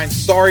mastermind.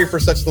 Sorry for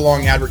such the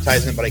long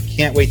advertisement, but I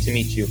can't wait to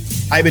meet you.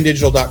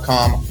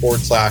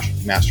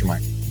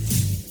 hibandigital.com/mastermind.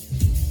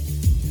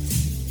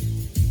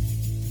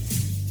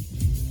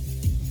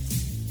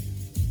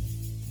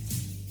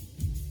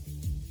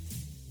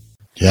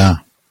 Yeah.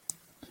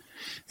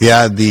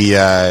 Yeah.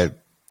 The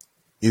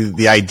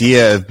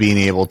idea of being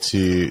able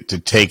to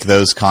take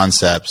those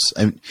concepts,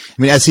 I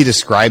mean, as he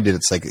described it,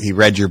 it's like he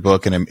read your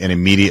book and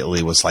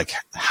immediately was like,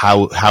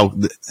 how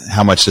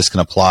much this can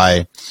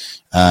apply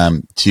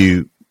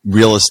to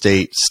real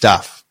estate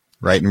stuff,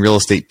 right? And real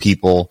estate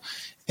people,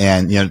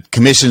 and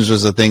commissions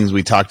was the things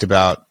we talked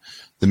about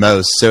the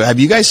most. So have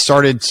you guys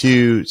started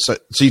to? So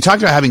you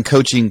talked about having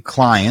coaching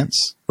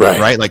clients.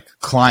 Right. Like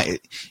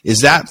client,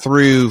 is that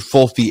through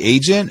Full Fee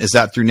Agent? Is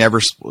that through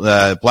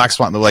Black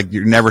Swan? Like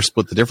you never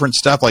split the different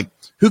stuff. Like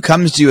who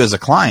comes to you as a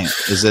client?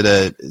 Is it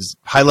is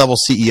high level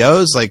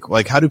CEOs?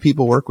 Like how do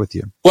people work with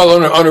you?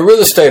 Well, on a real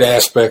estate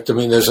aspect, I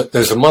mean,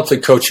 there's a monthly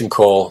coaching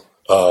call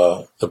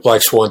that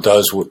Black Swan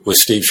does with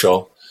Steve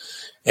Shaw,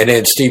 and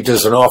then Steve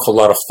does an awful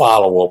lot of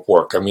follow up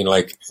work. I mean,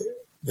 like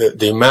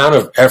the amount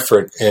of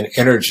effort and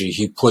energy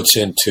he puts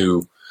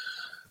into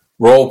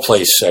role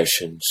play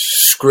sessions,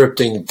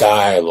 scripting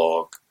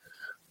dialogue,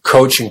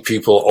 coaching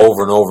people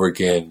over and over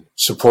again,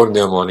 supporting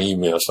them on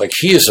emails. Like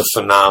he is a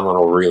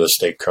phenomenal real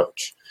estate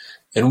coach,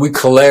 and we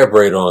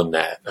collaborate on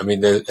that. I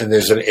mean,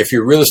 if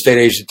you're a real estate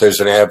agent, there's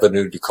an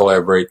avenue to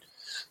collaborate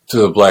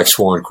through the Black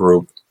Swan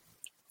Group.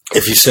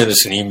 If you send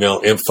us an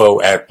email,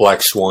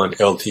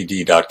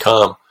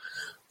 info@blackswanltd.com,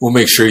 we'll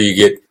make sure you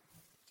get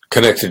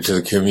connected to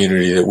the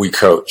community that we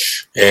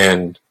coach.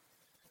 And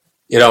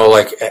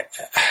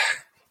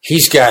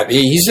he's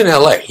in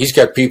LA. He's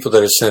got people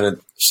that are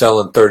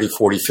selling $30,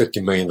 $40,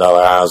 $50 million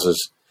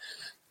houses.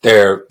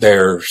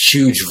 They're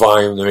huge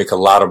volume. They make a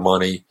lot of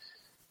money,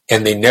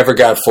 and they never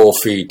got full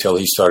fee till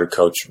he started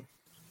coaching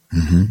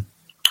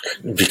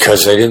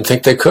because they didn't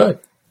think they could,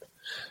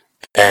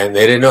 and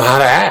they didn't know how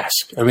to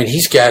ask. I mean,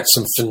 he's got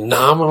some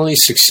phenomenally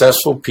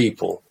successful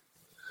people,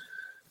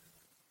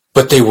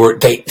 but they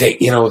want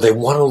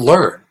to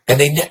learn, and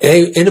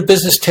they in a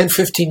business 10,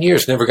 15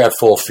 years never got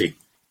full fee.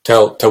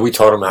 Till we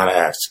taught them how to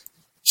ask,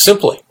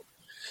 simply.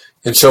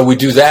 And so we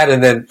do that,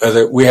 and then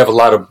we have a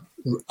lot of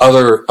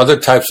other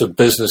types of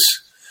business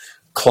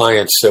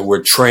clients that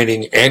we're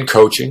training and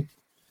coaching,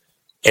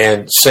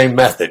 and same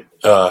method.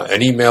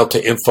 An email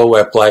to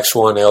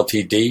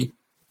info@blackswanltd.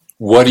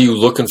 What are you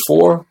looking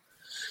for?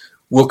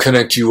 We'll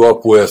connect you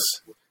up with,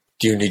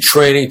 do you need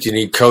training? Do you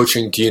need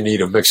coaching? Do you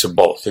need a mix of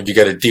both? If you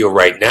got a deal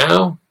right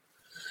now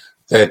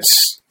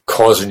that's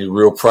causing you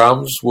real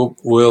problems,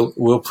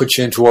 we'll put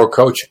you into our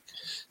coaching.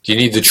 Do you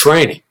need the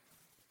training?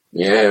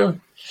 Yeah.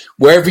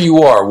 Wherever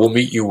you are, we'll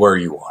meet you where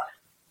you are.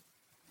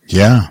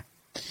 Yeah.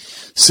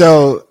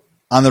 So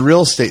on the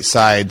real estate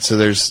side,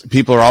 so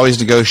people are always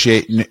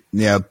negotiating,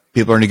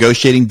 people are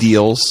negotiating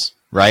deals,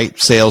 right?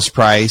 Sales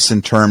price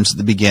and terms at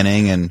the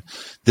beginning, and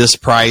this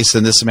price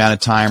and this amount of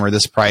time, or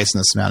this price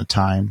and this amount of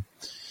time.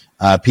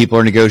 People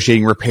are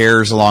negotiating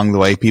repairs along the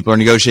way. People are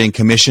negotiating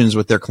commissions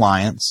with their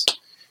clients.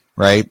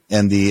 Right.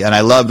 And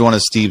I loved one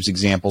of Steve's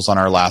examples on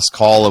our last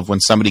call of when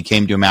somebody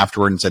came to him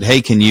afterward and said,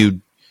 hey, can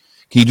you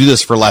do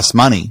this for less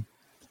money?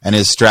 And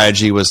his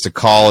strategy was to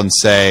call and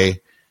say,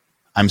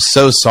 I'm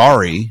so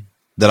sorry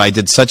that I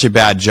did such a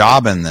bad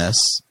job in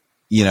this,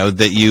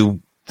 that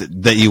you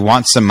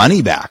want some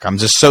money back. I'm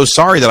just so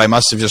sorry that I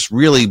must have just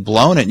really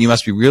blown it, and you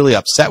must be really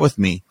upset with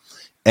me.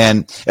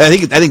 And I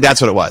think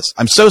that's what it was.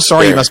 I'm so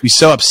sorry. You must be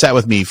so upset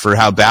with me for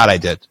how bad I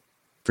did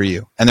for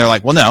you. And they're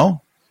like, well,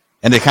 no.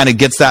 And it kind of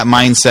gets that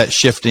mindset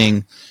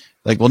shifting,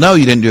 like, well, no,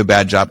 you didn't do a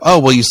bad job. Oh,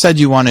 well, you said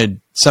you wanted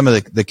some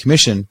of the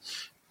commission.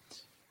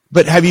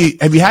 But have you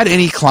had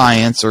any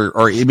clients,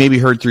 or maybe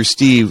heard through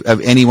Steve,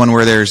 of anyone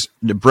where there's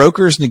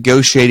brokers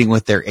negotiating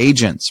with their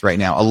agents right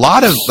now? A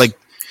lot of,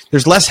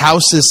 there's less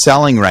houses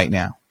selling right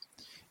now.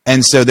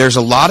 And so there's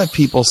a lot of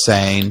people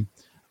saying,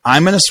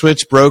 I'm going to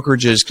switch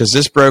brokerages because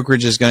this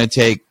brokerage is going to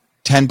take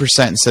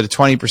 10% instead of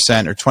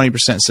 20%, or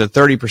 20% instead of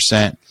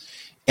 30%,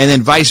 and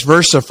then vice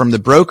versa from the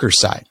broker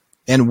side.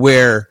 And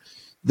where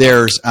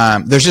there's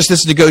just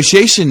this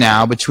negotiation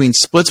now between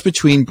splits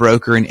between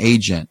broker and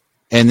agent.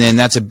 And then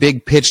that's a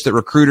big pitch that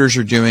recruiters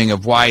are doing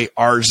of why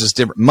ours is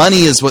different.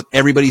 Money is what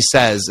everybody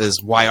says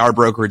is why our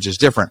brokerage is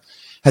different.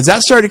 Has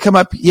that started to come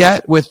up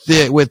yet with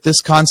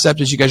this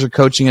concept as you guys are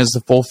coaching as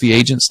the full fee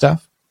agent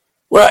stuff?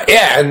 Well,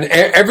 yeah, and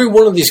every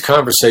one of these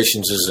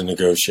conversations is a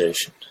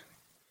negotiation.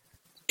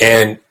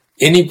 And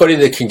anybody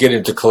that can get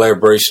into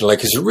collaboration,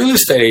 like as a real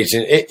estate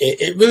agent,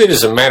 it really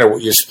doesn't matter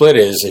what your split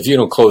is if you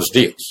don't close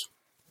deals.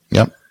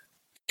 Yep.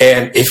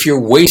 And if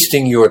you're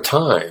wasting your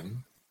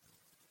time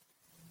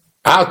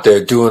out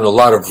there doing a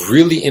lot of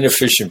really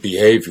inefficient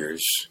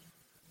behaviors,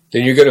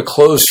 then you're going to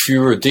close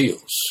fewer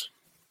deals.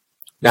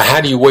 Now,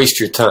 how do you waste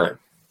your time?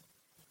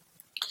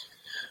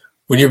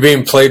 when you're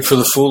being played for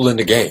the fool in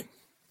the game.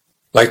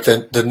 Like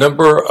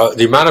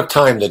the amount of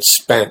time that's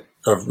spent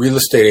of real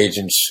estate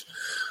agents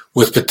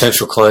with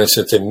potential clients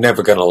that they're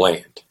never going to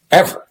land.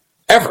 Ever.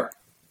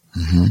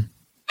 Mm-hmm.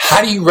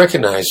 How do you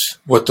recognize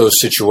what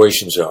those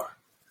situations are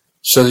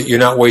so that you're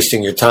not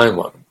wasting your time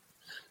on them?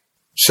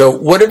 So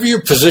whatever your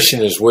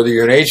position is, whether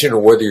you're an agent or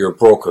whether you're a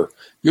broker,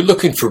 you're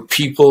looking for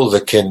people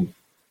that can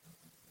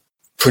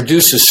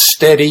produce a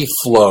steady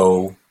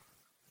flow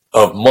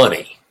of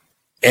money.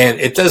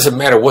 And it doesn't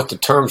matter what the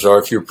terms are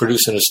if you're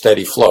producing a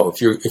steady flow. If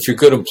you're a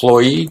good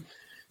employee,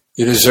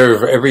 you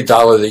deserve every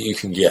dollar that you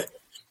can get.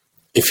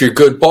 If you're a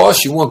good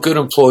boss, you want good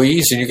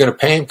employees, and you're going to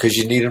pay them because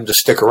you need them to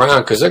stick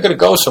around because they're going to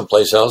go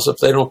someplace else if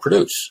they don't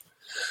produce.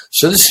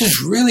 So this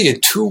is really a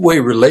two-way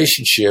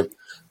relationship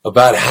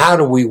about how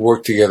do we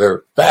work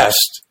together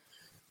best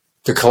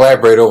to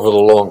collaborate over the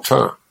long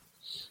term.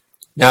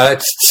 Now,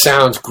 that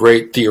sounds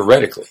great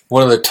theoretically.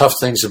 One of the tough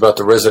things about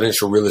the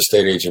residential real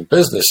estate agent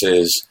business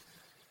is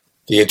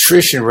the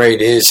attrition rate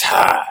is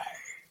high.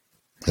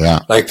 Yeah.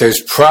 Like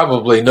there's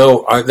probably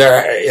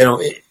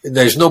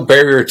there's no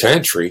barrier to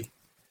entry,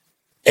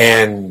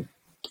 and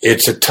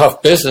it's a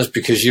tough business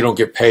because you don't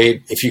get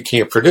paid if you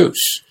can't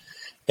produce.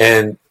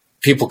 And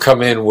people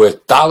come in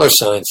with dollar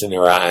signs in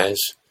their eyes,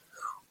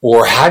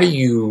 or how do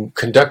you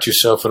conduct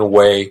yourself in a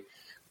way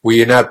where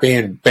you're not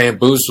being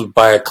bamboozled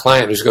by a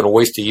client who's going to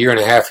waste a year and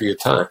a half of your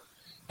time?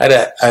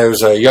 I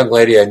was a young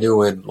lady I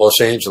knew in Los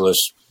Angeles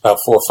about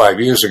 4 or 5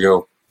 years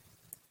ago.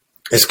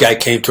 This guy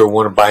came to her,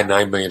 wanted to buy a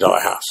 $9 million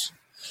house.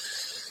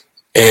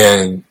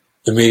 And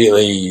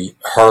immediately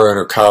her and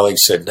her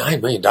colleagues said,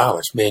 $9 million,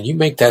 man, you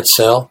make that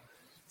sell,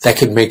 that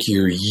could make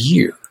your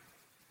year.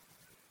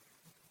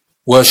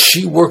 Well,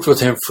 she worked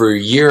with him for a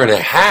year and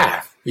a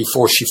half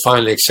before she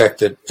finally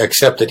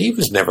accepted he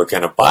was never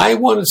going to buy. He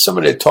wanted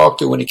somebody to talk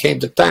to when he came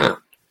to town.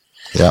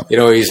 Yeah.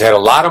 He's had a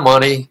lot of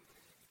money,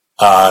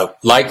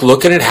 like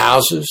looking at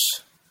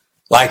houses,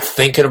 like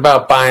thinking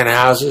about buying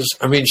houses.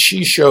 I mean,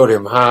 she showed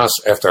him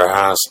house after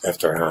house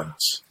after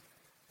house.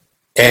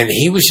 And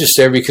he was just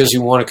there because he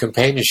wanted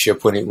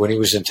companionship when he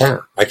was in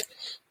town. Like,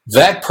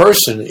 that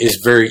person is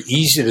very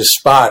easy to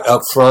spot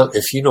up front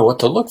if you know what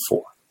to look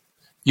for.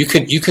 You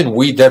can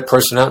weed that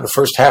person out in the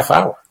first half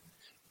hour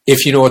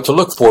if you know what to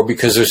look for,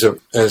 because there's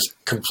a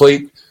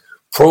complete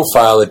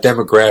profile of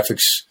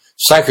demographics,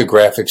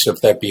 psychographics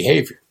of that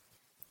behavior.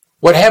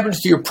 What happens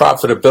to your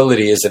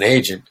profitability as an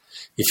agent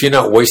if you're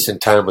not wasting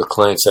time with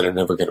clients that are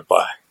never going to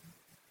buy?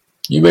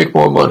 You make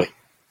more money.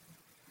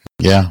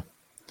 Yeah.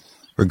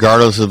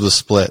 Regardless of the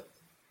split,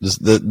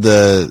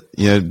 the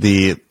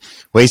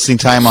wasting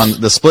time on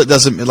the split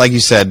doesn't, like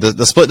you said,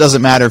 the split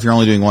doesn't matter if you're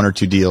only doing 1 or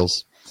 2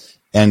 deals,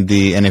 and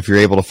if you're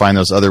able to find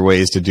those other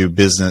ways to do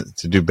business,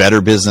 to do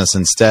better business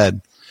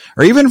instead,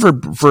 or even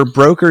for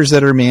brokers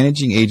that are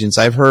managing agents.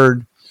 I've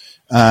heard,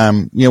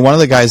 one of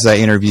the guys that I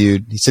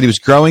interviewed, he said he was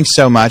growing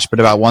so much, but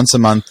about once a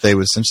month they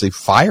would essentially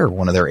fire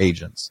one of their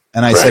agents.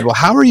 And I said, well,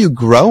 how are you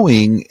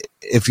growing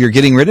if you're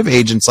getting rid of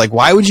agents? Like,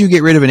 why would you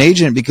get rid of an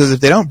agent? Because if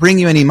they don't bring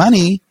you any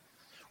money,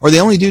 or they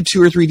only do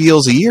 2 or 3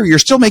 deals a year, you're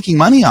still making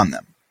money on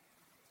them,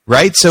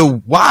 right? So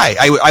why?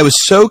 I was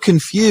so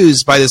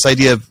confused by this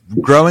idea of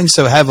growing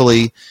so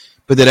heavily,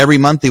 but that every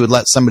month they would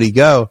let somebody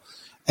go.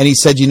 And he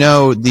said,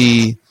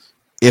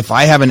 if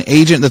I have an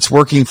agent that's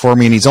working for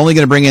me and he's only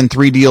going to bring in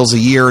 3 deals a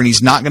year and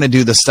he's not going to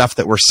do the stuff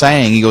that we're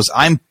saying, he goes,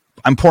 I'm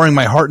pouring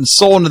my heart and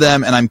soul into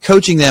them, and I'm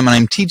coaching them, and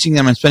I'm teaching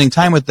them, and spending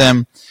time with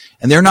them,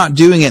 and they're not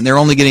doing it, and they're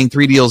only getting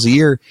 3 deals a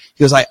year.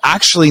 He goes, I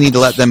actually need to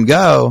let them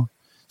go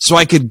so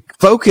I could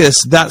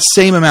focus that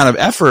same amount of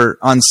effort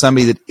on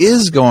somebody that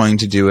is going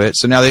to do it.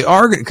 So now they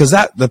are, because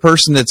the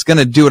person that's going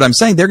to do what I'm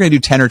saying, they're going to do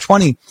 10 or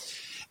 20.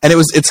 And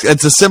it's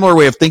a similar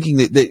way of thinking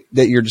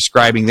that you're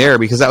describing there,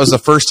 because that was the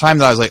first time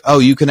that I was like, oh,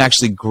 you can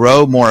actually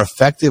grow more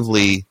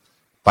effectively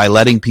by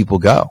letting people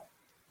go,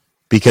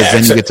 because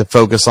then you get to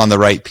focus on the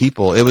right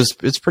people. It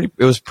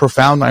was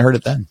profound when I heard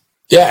it then.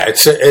 Yeah,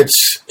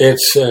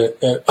 it's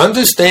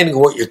understanding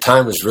what your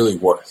time is really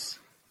worth,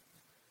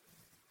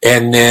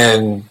 and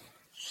then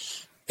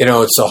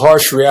it's the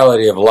harsh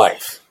reality of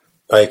life.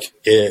 Like,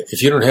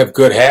 if you don't have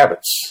good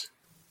habits,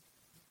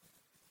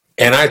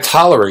 and I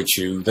tolerate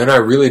you, then I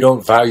really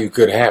don't value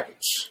good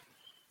habits.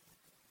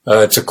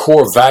 It's a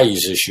core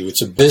values issue.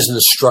 It's a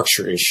business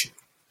structure issue.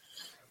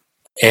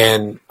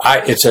 And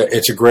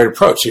it's a great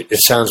approach.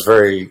 It sounds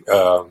very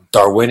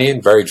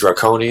Darwinian, very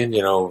draconian,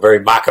 very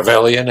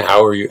Machiavellian,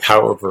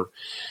 however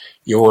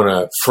you want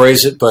to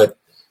phrase it, but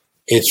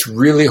it's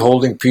really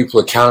holding people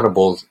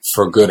accountable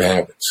for good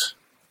habits.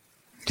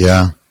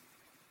 Yeah.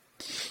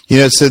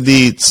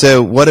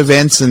 So what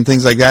events and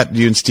things like that do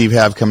you and Steve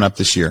have coming up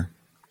this year?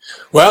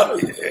 Well,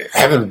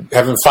 having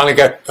finally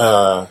got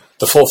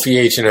the full fee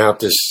agent out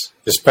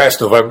this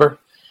past November,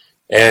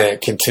 and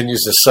it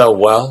continues to sell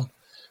well.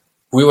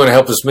 We want to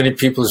help as many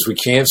people as we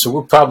can, so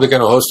we're probably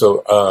going to host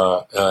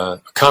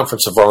a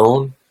conference of our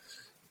own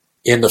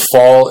in the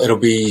fall. It'll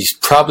be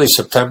probably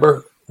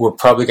September. We're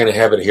probably going to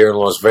have it here in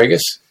Las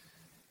Vegas.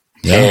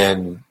 Yeah.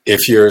 And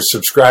if you're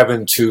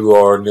subscribing to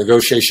our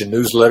negotiation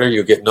newsletter,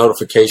 you'll get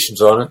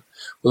notifications on it.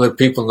 We'll let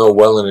people know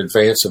well in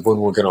advance of when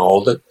we're going to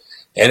hold it.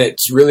 And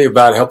it's really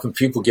about helping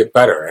people get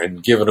better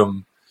and giving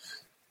them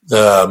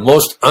the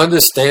most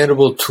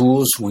understandable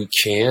tools we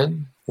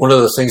can. One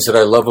of the things that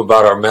I love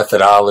about our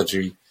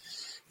methodology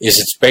is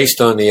it's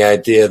based on the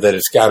idea that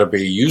it's got to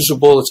be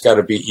usable, it's got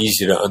to be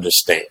easy to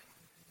understand.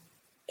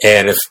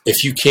 And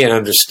if you can't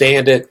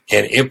understand it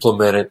and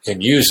implement it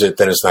and use it,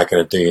 then it's not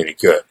going to do you any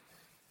good.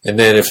 And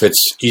then if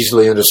it's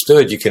easily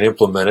understood, you can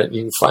implement it and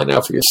you can find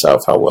out for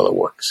yourself how well it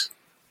works.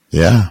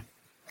 Yeah.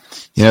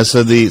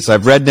 So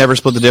I've read Never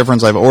Split the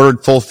Difference. I've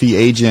ordered Full Fee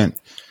Agent.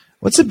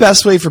 What's the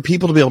best way for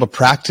people to be able to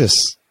practice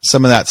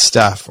some of that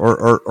stuff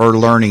or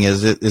learning?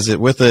 Is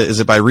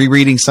it by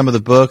rereading some of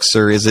the books,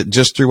 or is it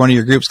just through one of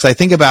your groups? Because I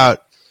think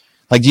about,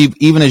 like,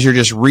 even as you're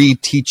just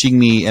reteaching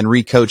me and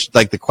recoached,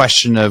 like the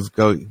question of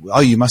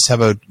you must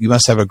have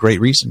a great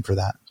reason for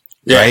that.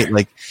 Yeah.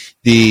 Right?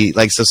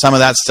 So some of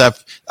that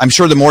stuff, I'm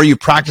sure the more you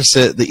practice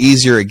it, the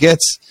easier it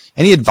gets.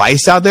 Any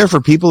advice out there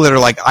for people that are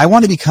like, I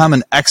want to become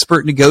an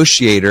expert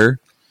negotiator,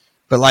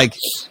 but like,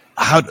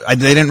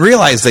 they didn't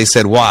realize they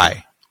said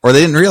why, or they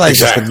didn't realize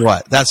they said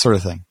what, that sort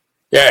of thing.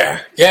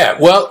 Yeah.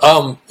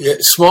 Well,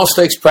 small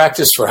stakes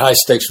practice for high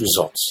stakes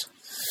results.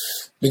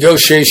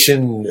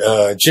 Negotiation,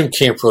 Jim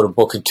Camp wrote a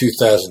book in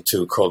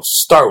 2002 called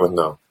Start With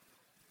No.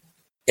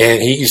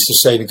 And he used to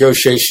say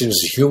negotiation is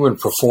a human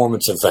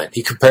performance event.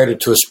 He compared it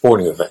to a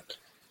sporting event.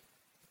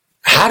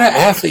 How do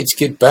athletes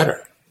get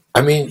better? I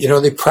mean,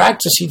 they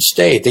practice each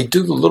day. They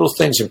do the little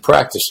things in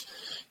practice.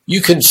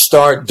 You can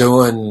start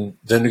doing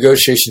the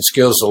negotiation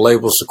skills, the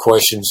labels, the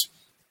questions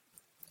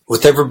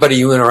with everybody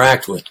you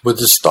interact with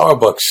the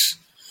Starbucks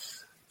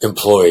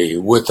employee,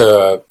 with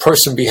a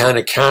person behind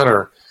a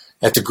counter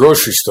at the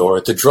grocery store,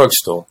 at the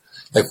drugstore.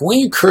 Like,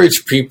 we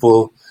encourage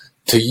people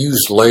to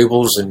use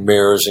labels and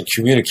mirrors and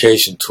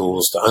communication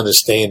tools to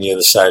understand the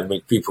other side,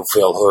 make people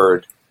feel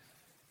heard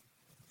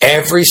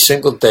every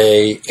single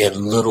day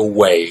in little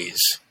ways.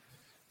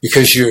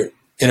 Because you're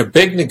in a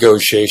big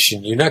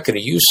negotiation, you're not going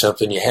to use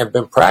something you haven't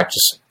been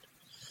practicing.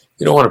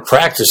 You don't want to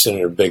practice in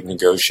a big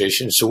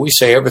negotiation. So we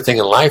say everything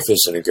in life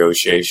is a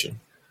negotiation,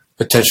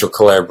 potential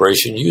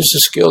collaboration. Use the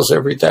skills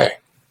every day.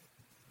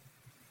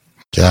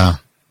 Yeah.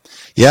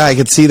 Yeah, I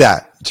could see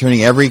that.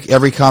 Turning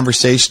every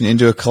conversation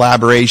into a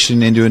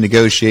collaboration, into a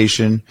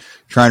negotiation,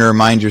 trying to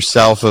remind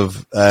yourself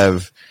of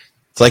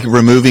it's like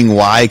removing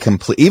why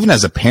completely. Even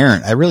as a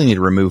parent, I really need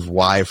to remove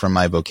why from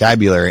my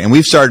vocabulary. And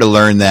we've started to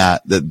learn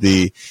that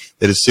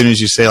as soon as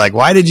you say, like,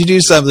 why did you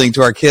do something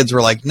to our kids?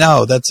 We're like,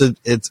 no,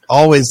 it's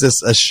always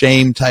a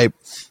shame type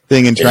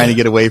thing and trying to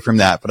get away from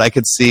that. But I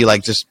could see,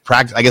 like, just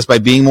practice, I guess, by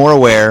being more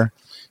aware,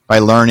 by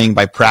learning,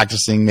 by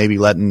practicing, maybe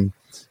letting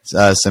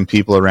some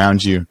people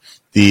around you.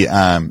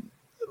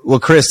 Well,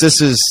 Chris,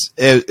 it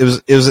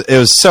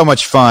was so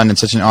much fun and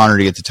such an honor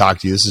to get to talk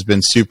to you. This has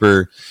been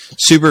super,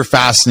 super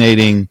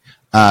fascinating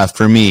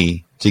for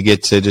me to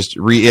get to just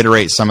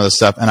reiterate some of the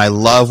stuff. And I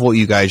love what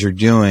you guys are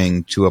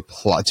doing to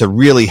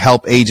really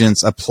help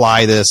agents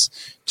apply this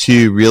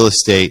to real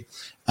estate.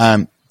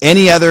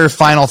 Any other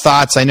final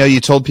thoughts? I know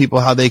you told people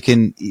how they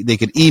could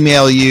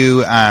email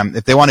you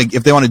if they want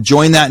to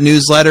join that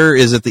newsletter.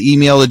 Is it the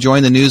email to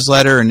join the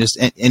newsletter, and just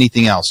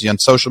anything else? You on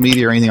social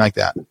media or anything like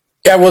that?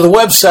 Yeah, well, the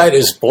website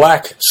is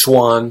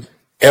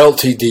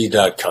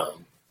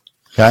blackswanltd.com.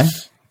 Okay.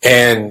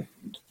 And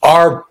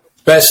our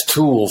best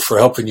tool for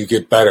helping you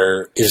get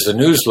better is the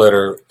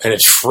newsletter, and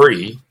it's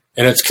free,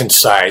 and it's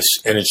concise,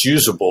 and it's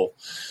usable.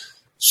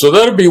 So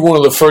that'll be one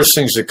of the first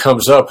things that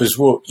comes up is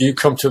you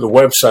come to the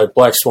website,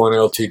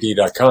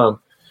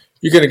 blackswanltd.com,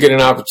 you're going to get an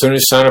opportunity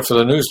to sign up for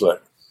the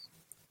newsletter.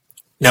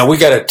 Now, we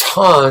got a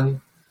ton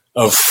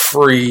of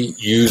free,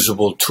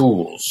 usable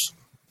tools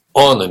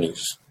on the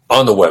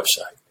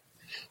website.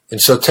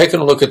 And so taking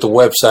a look at the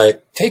website,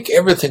 take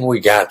everything we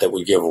got that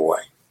we give away.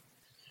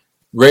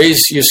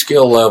 Raise your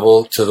skill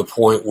level to the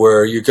point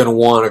where you're going to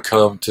want to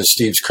come to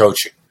Steve's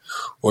coaching,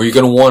 or you're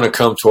going to want to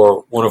come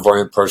to one of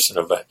our in-person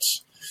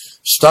events.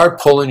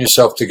 Start pulling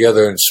yourself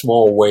together in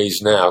small ways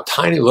now,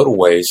 tiny little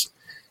ways,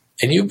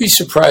 and you'd be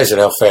surprised at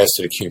how fast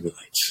it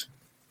accumulates.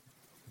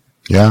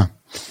 Yeah.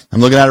 I'm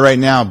looking at it right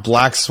now,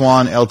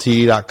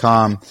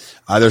 blackswanltd.com.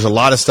 There's a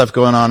lot of stuff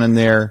going on in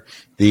there.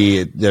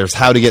 There's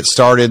how to get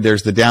started.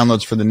 There's the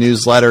downloads for the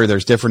newsletter.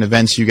 There's different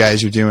events you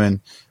guys are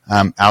doing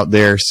out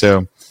there.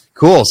 So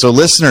cool. So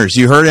listeners,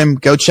 you heard him.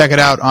 Go check it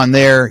out on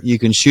there. You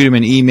can shoot him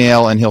an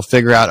email, and he'll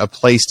figure out a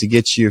place to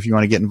get you if you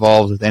want to get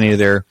involved with any of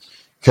their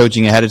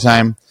coaching ahead of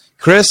time.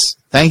 Chris,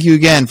 thank you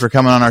again for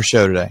coming on our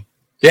show today.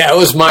 Yeah, it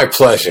was my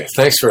pleasure.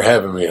 Thanks for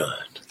having me on.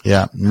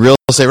 Yeah. Real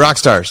Estate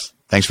Rockstars,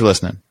 thanks for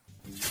listening.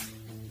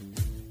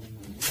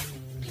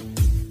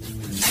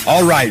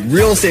 All right,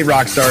 Real Estate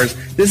Rockstars,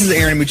 this is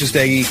Aaron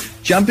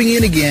Muchastegui jumping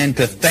in again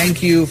to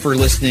thank you for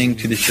listening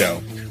to the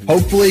show.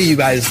 Hopefully you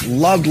guys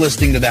loved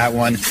listening to that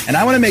one, and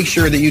I want to make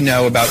sure that you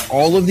know about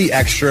all of the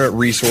extra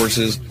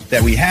resources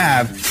that we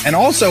have, and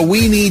also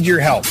we need your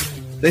help.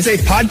 They say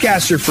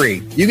podcasts are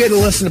free. You get to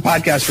listen to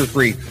podcasts for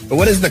free. But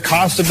what is the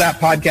cost of that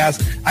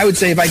podcast? I would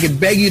say if I could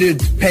beg you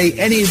to pay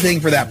anything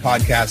for that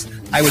podcast,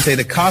 I would say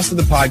the cost of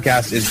the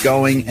podcast is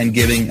going and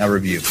giving a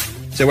review.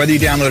 So whether you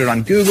download it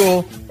on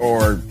Google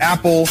or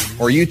Apple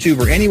or YouTube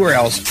or anywhere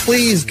else,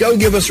 please go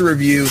give us a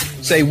review.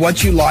 Say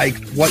what you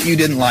liked, what you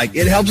didn't like.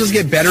 It helps us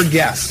get better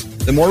guests.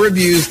 The more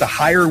reviews, the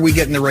higher we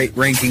get in the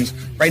rankings.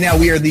 Right now,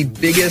 we are the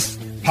biggest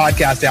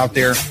podcast out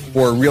there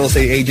for real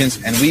estate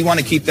agents, and we want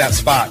to keep that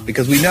spot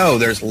because we know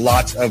there's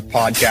lots of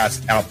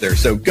podcasts out there.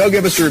 So go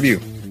give us a review.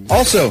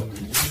 Also,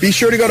 be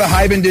sure to go to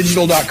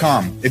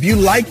hibandigital.com. If you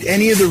liked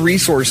any of the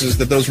resources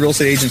that those real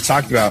estate agents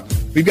talked about,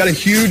 we've got a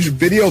huge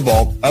video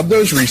vault of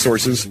those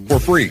resources for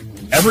free.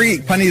 Every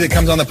penny that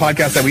comes on the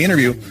podcast that we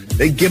interview,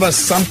 they give us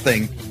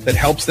something that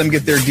helps them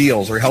get their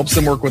deals or helps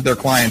them work with their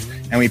clients,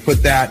 and we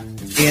put that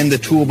in the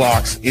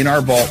toolbox in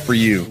our vault for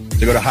you.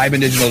 So go to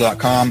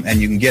hibandigital.com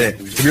and you can get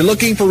it. If you're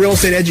looking for real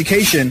estate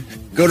education,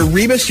 go to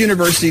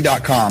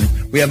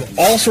rebusuniversity.com. We have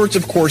all sorts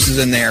of courses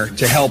in there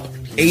to help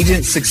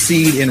agents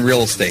succeed in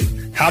real estate.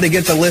 How to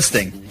get the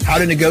listing, how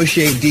to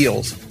negotiate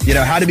deals,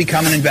 how to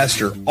become an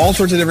investor, all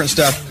sorts of different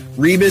stuff,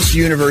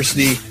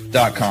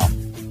 rebusuniversity.com.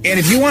 And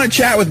if you want to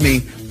chat with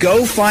me,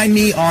 go find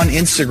me on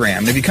Instagram.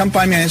 And if you come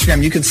find me on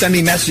Instagram, you can send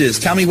me messages.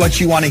 Tell me what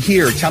you want to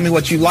hear. Tell me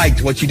what you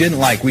liked, what you didn't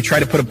like. We try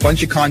to put a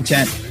bunch of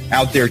content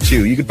out there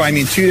too. You can find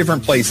me in 2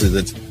 different places.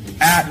 It's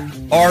at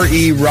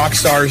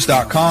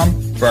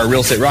rerockstars.com for our Real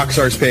Estate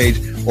Rockstars page,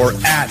 or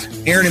at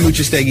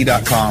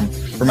aaronamuchastegui.com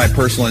for my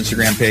personal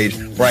Instagram page,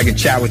 where I can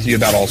chat with you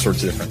about all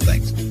sorts of different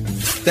things.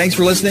 Thanks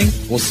for listening.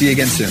 We'll see you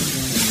again soon.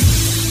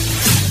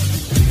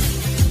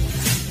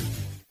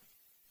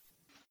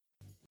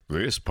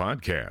 This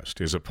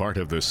podcast is a part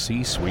of the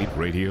C-Suite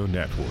Radio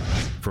Network.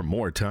 For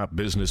more top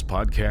business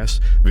podcasts,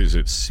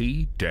 visit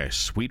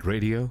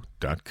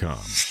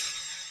c-suiteradio.com.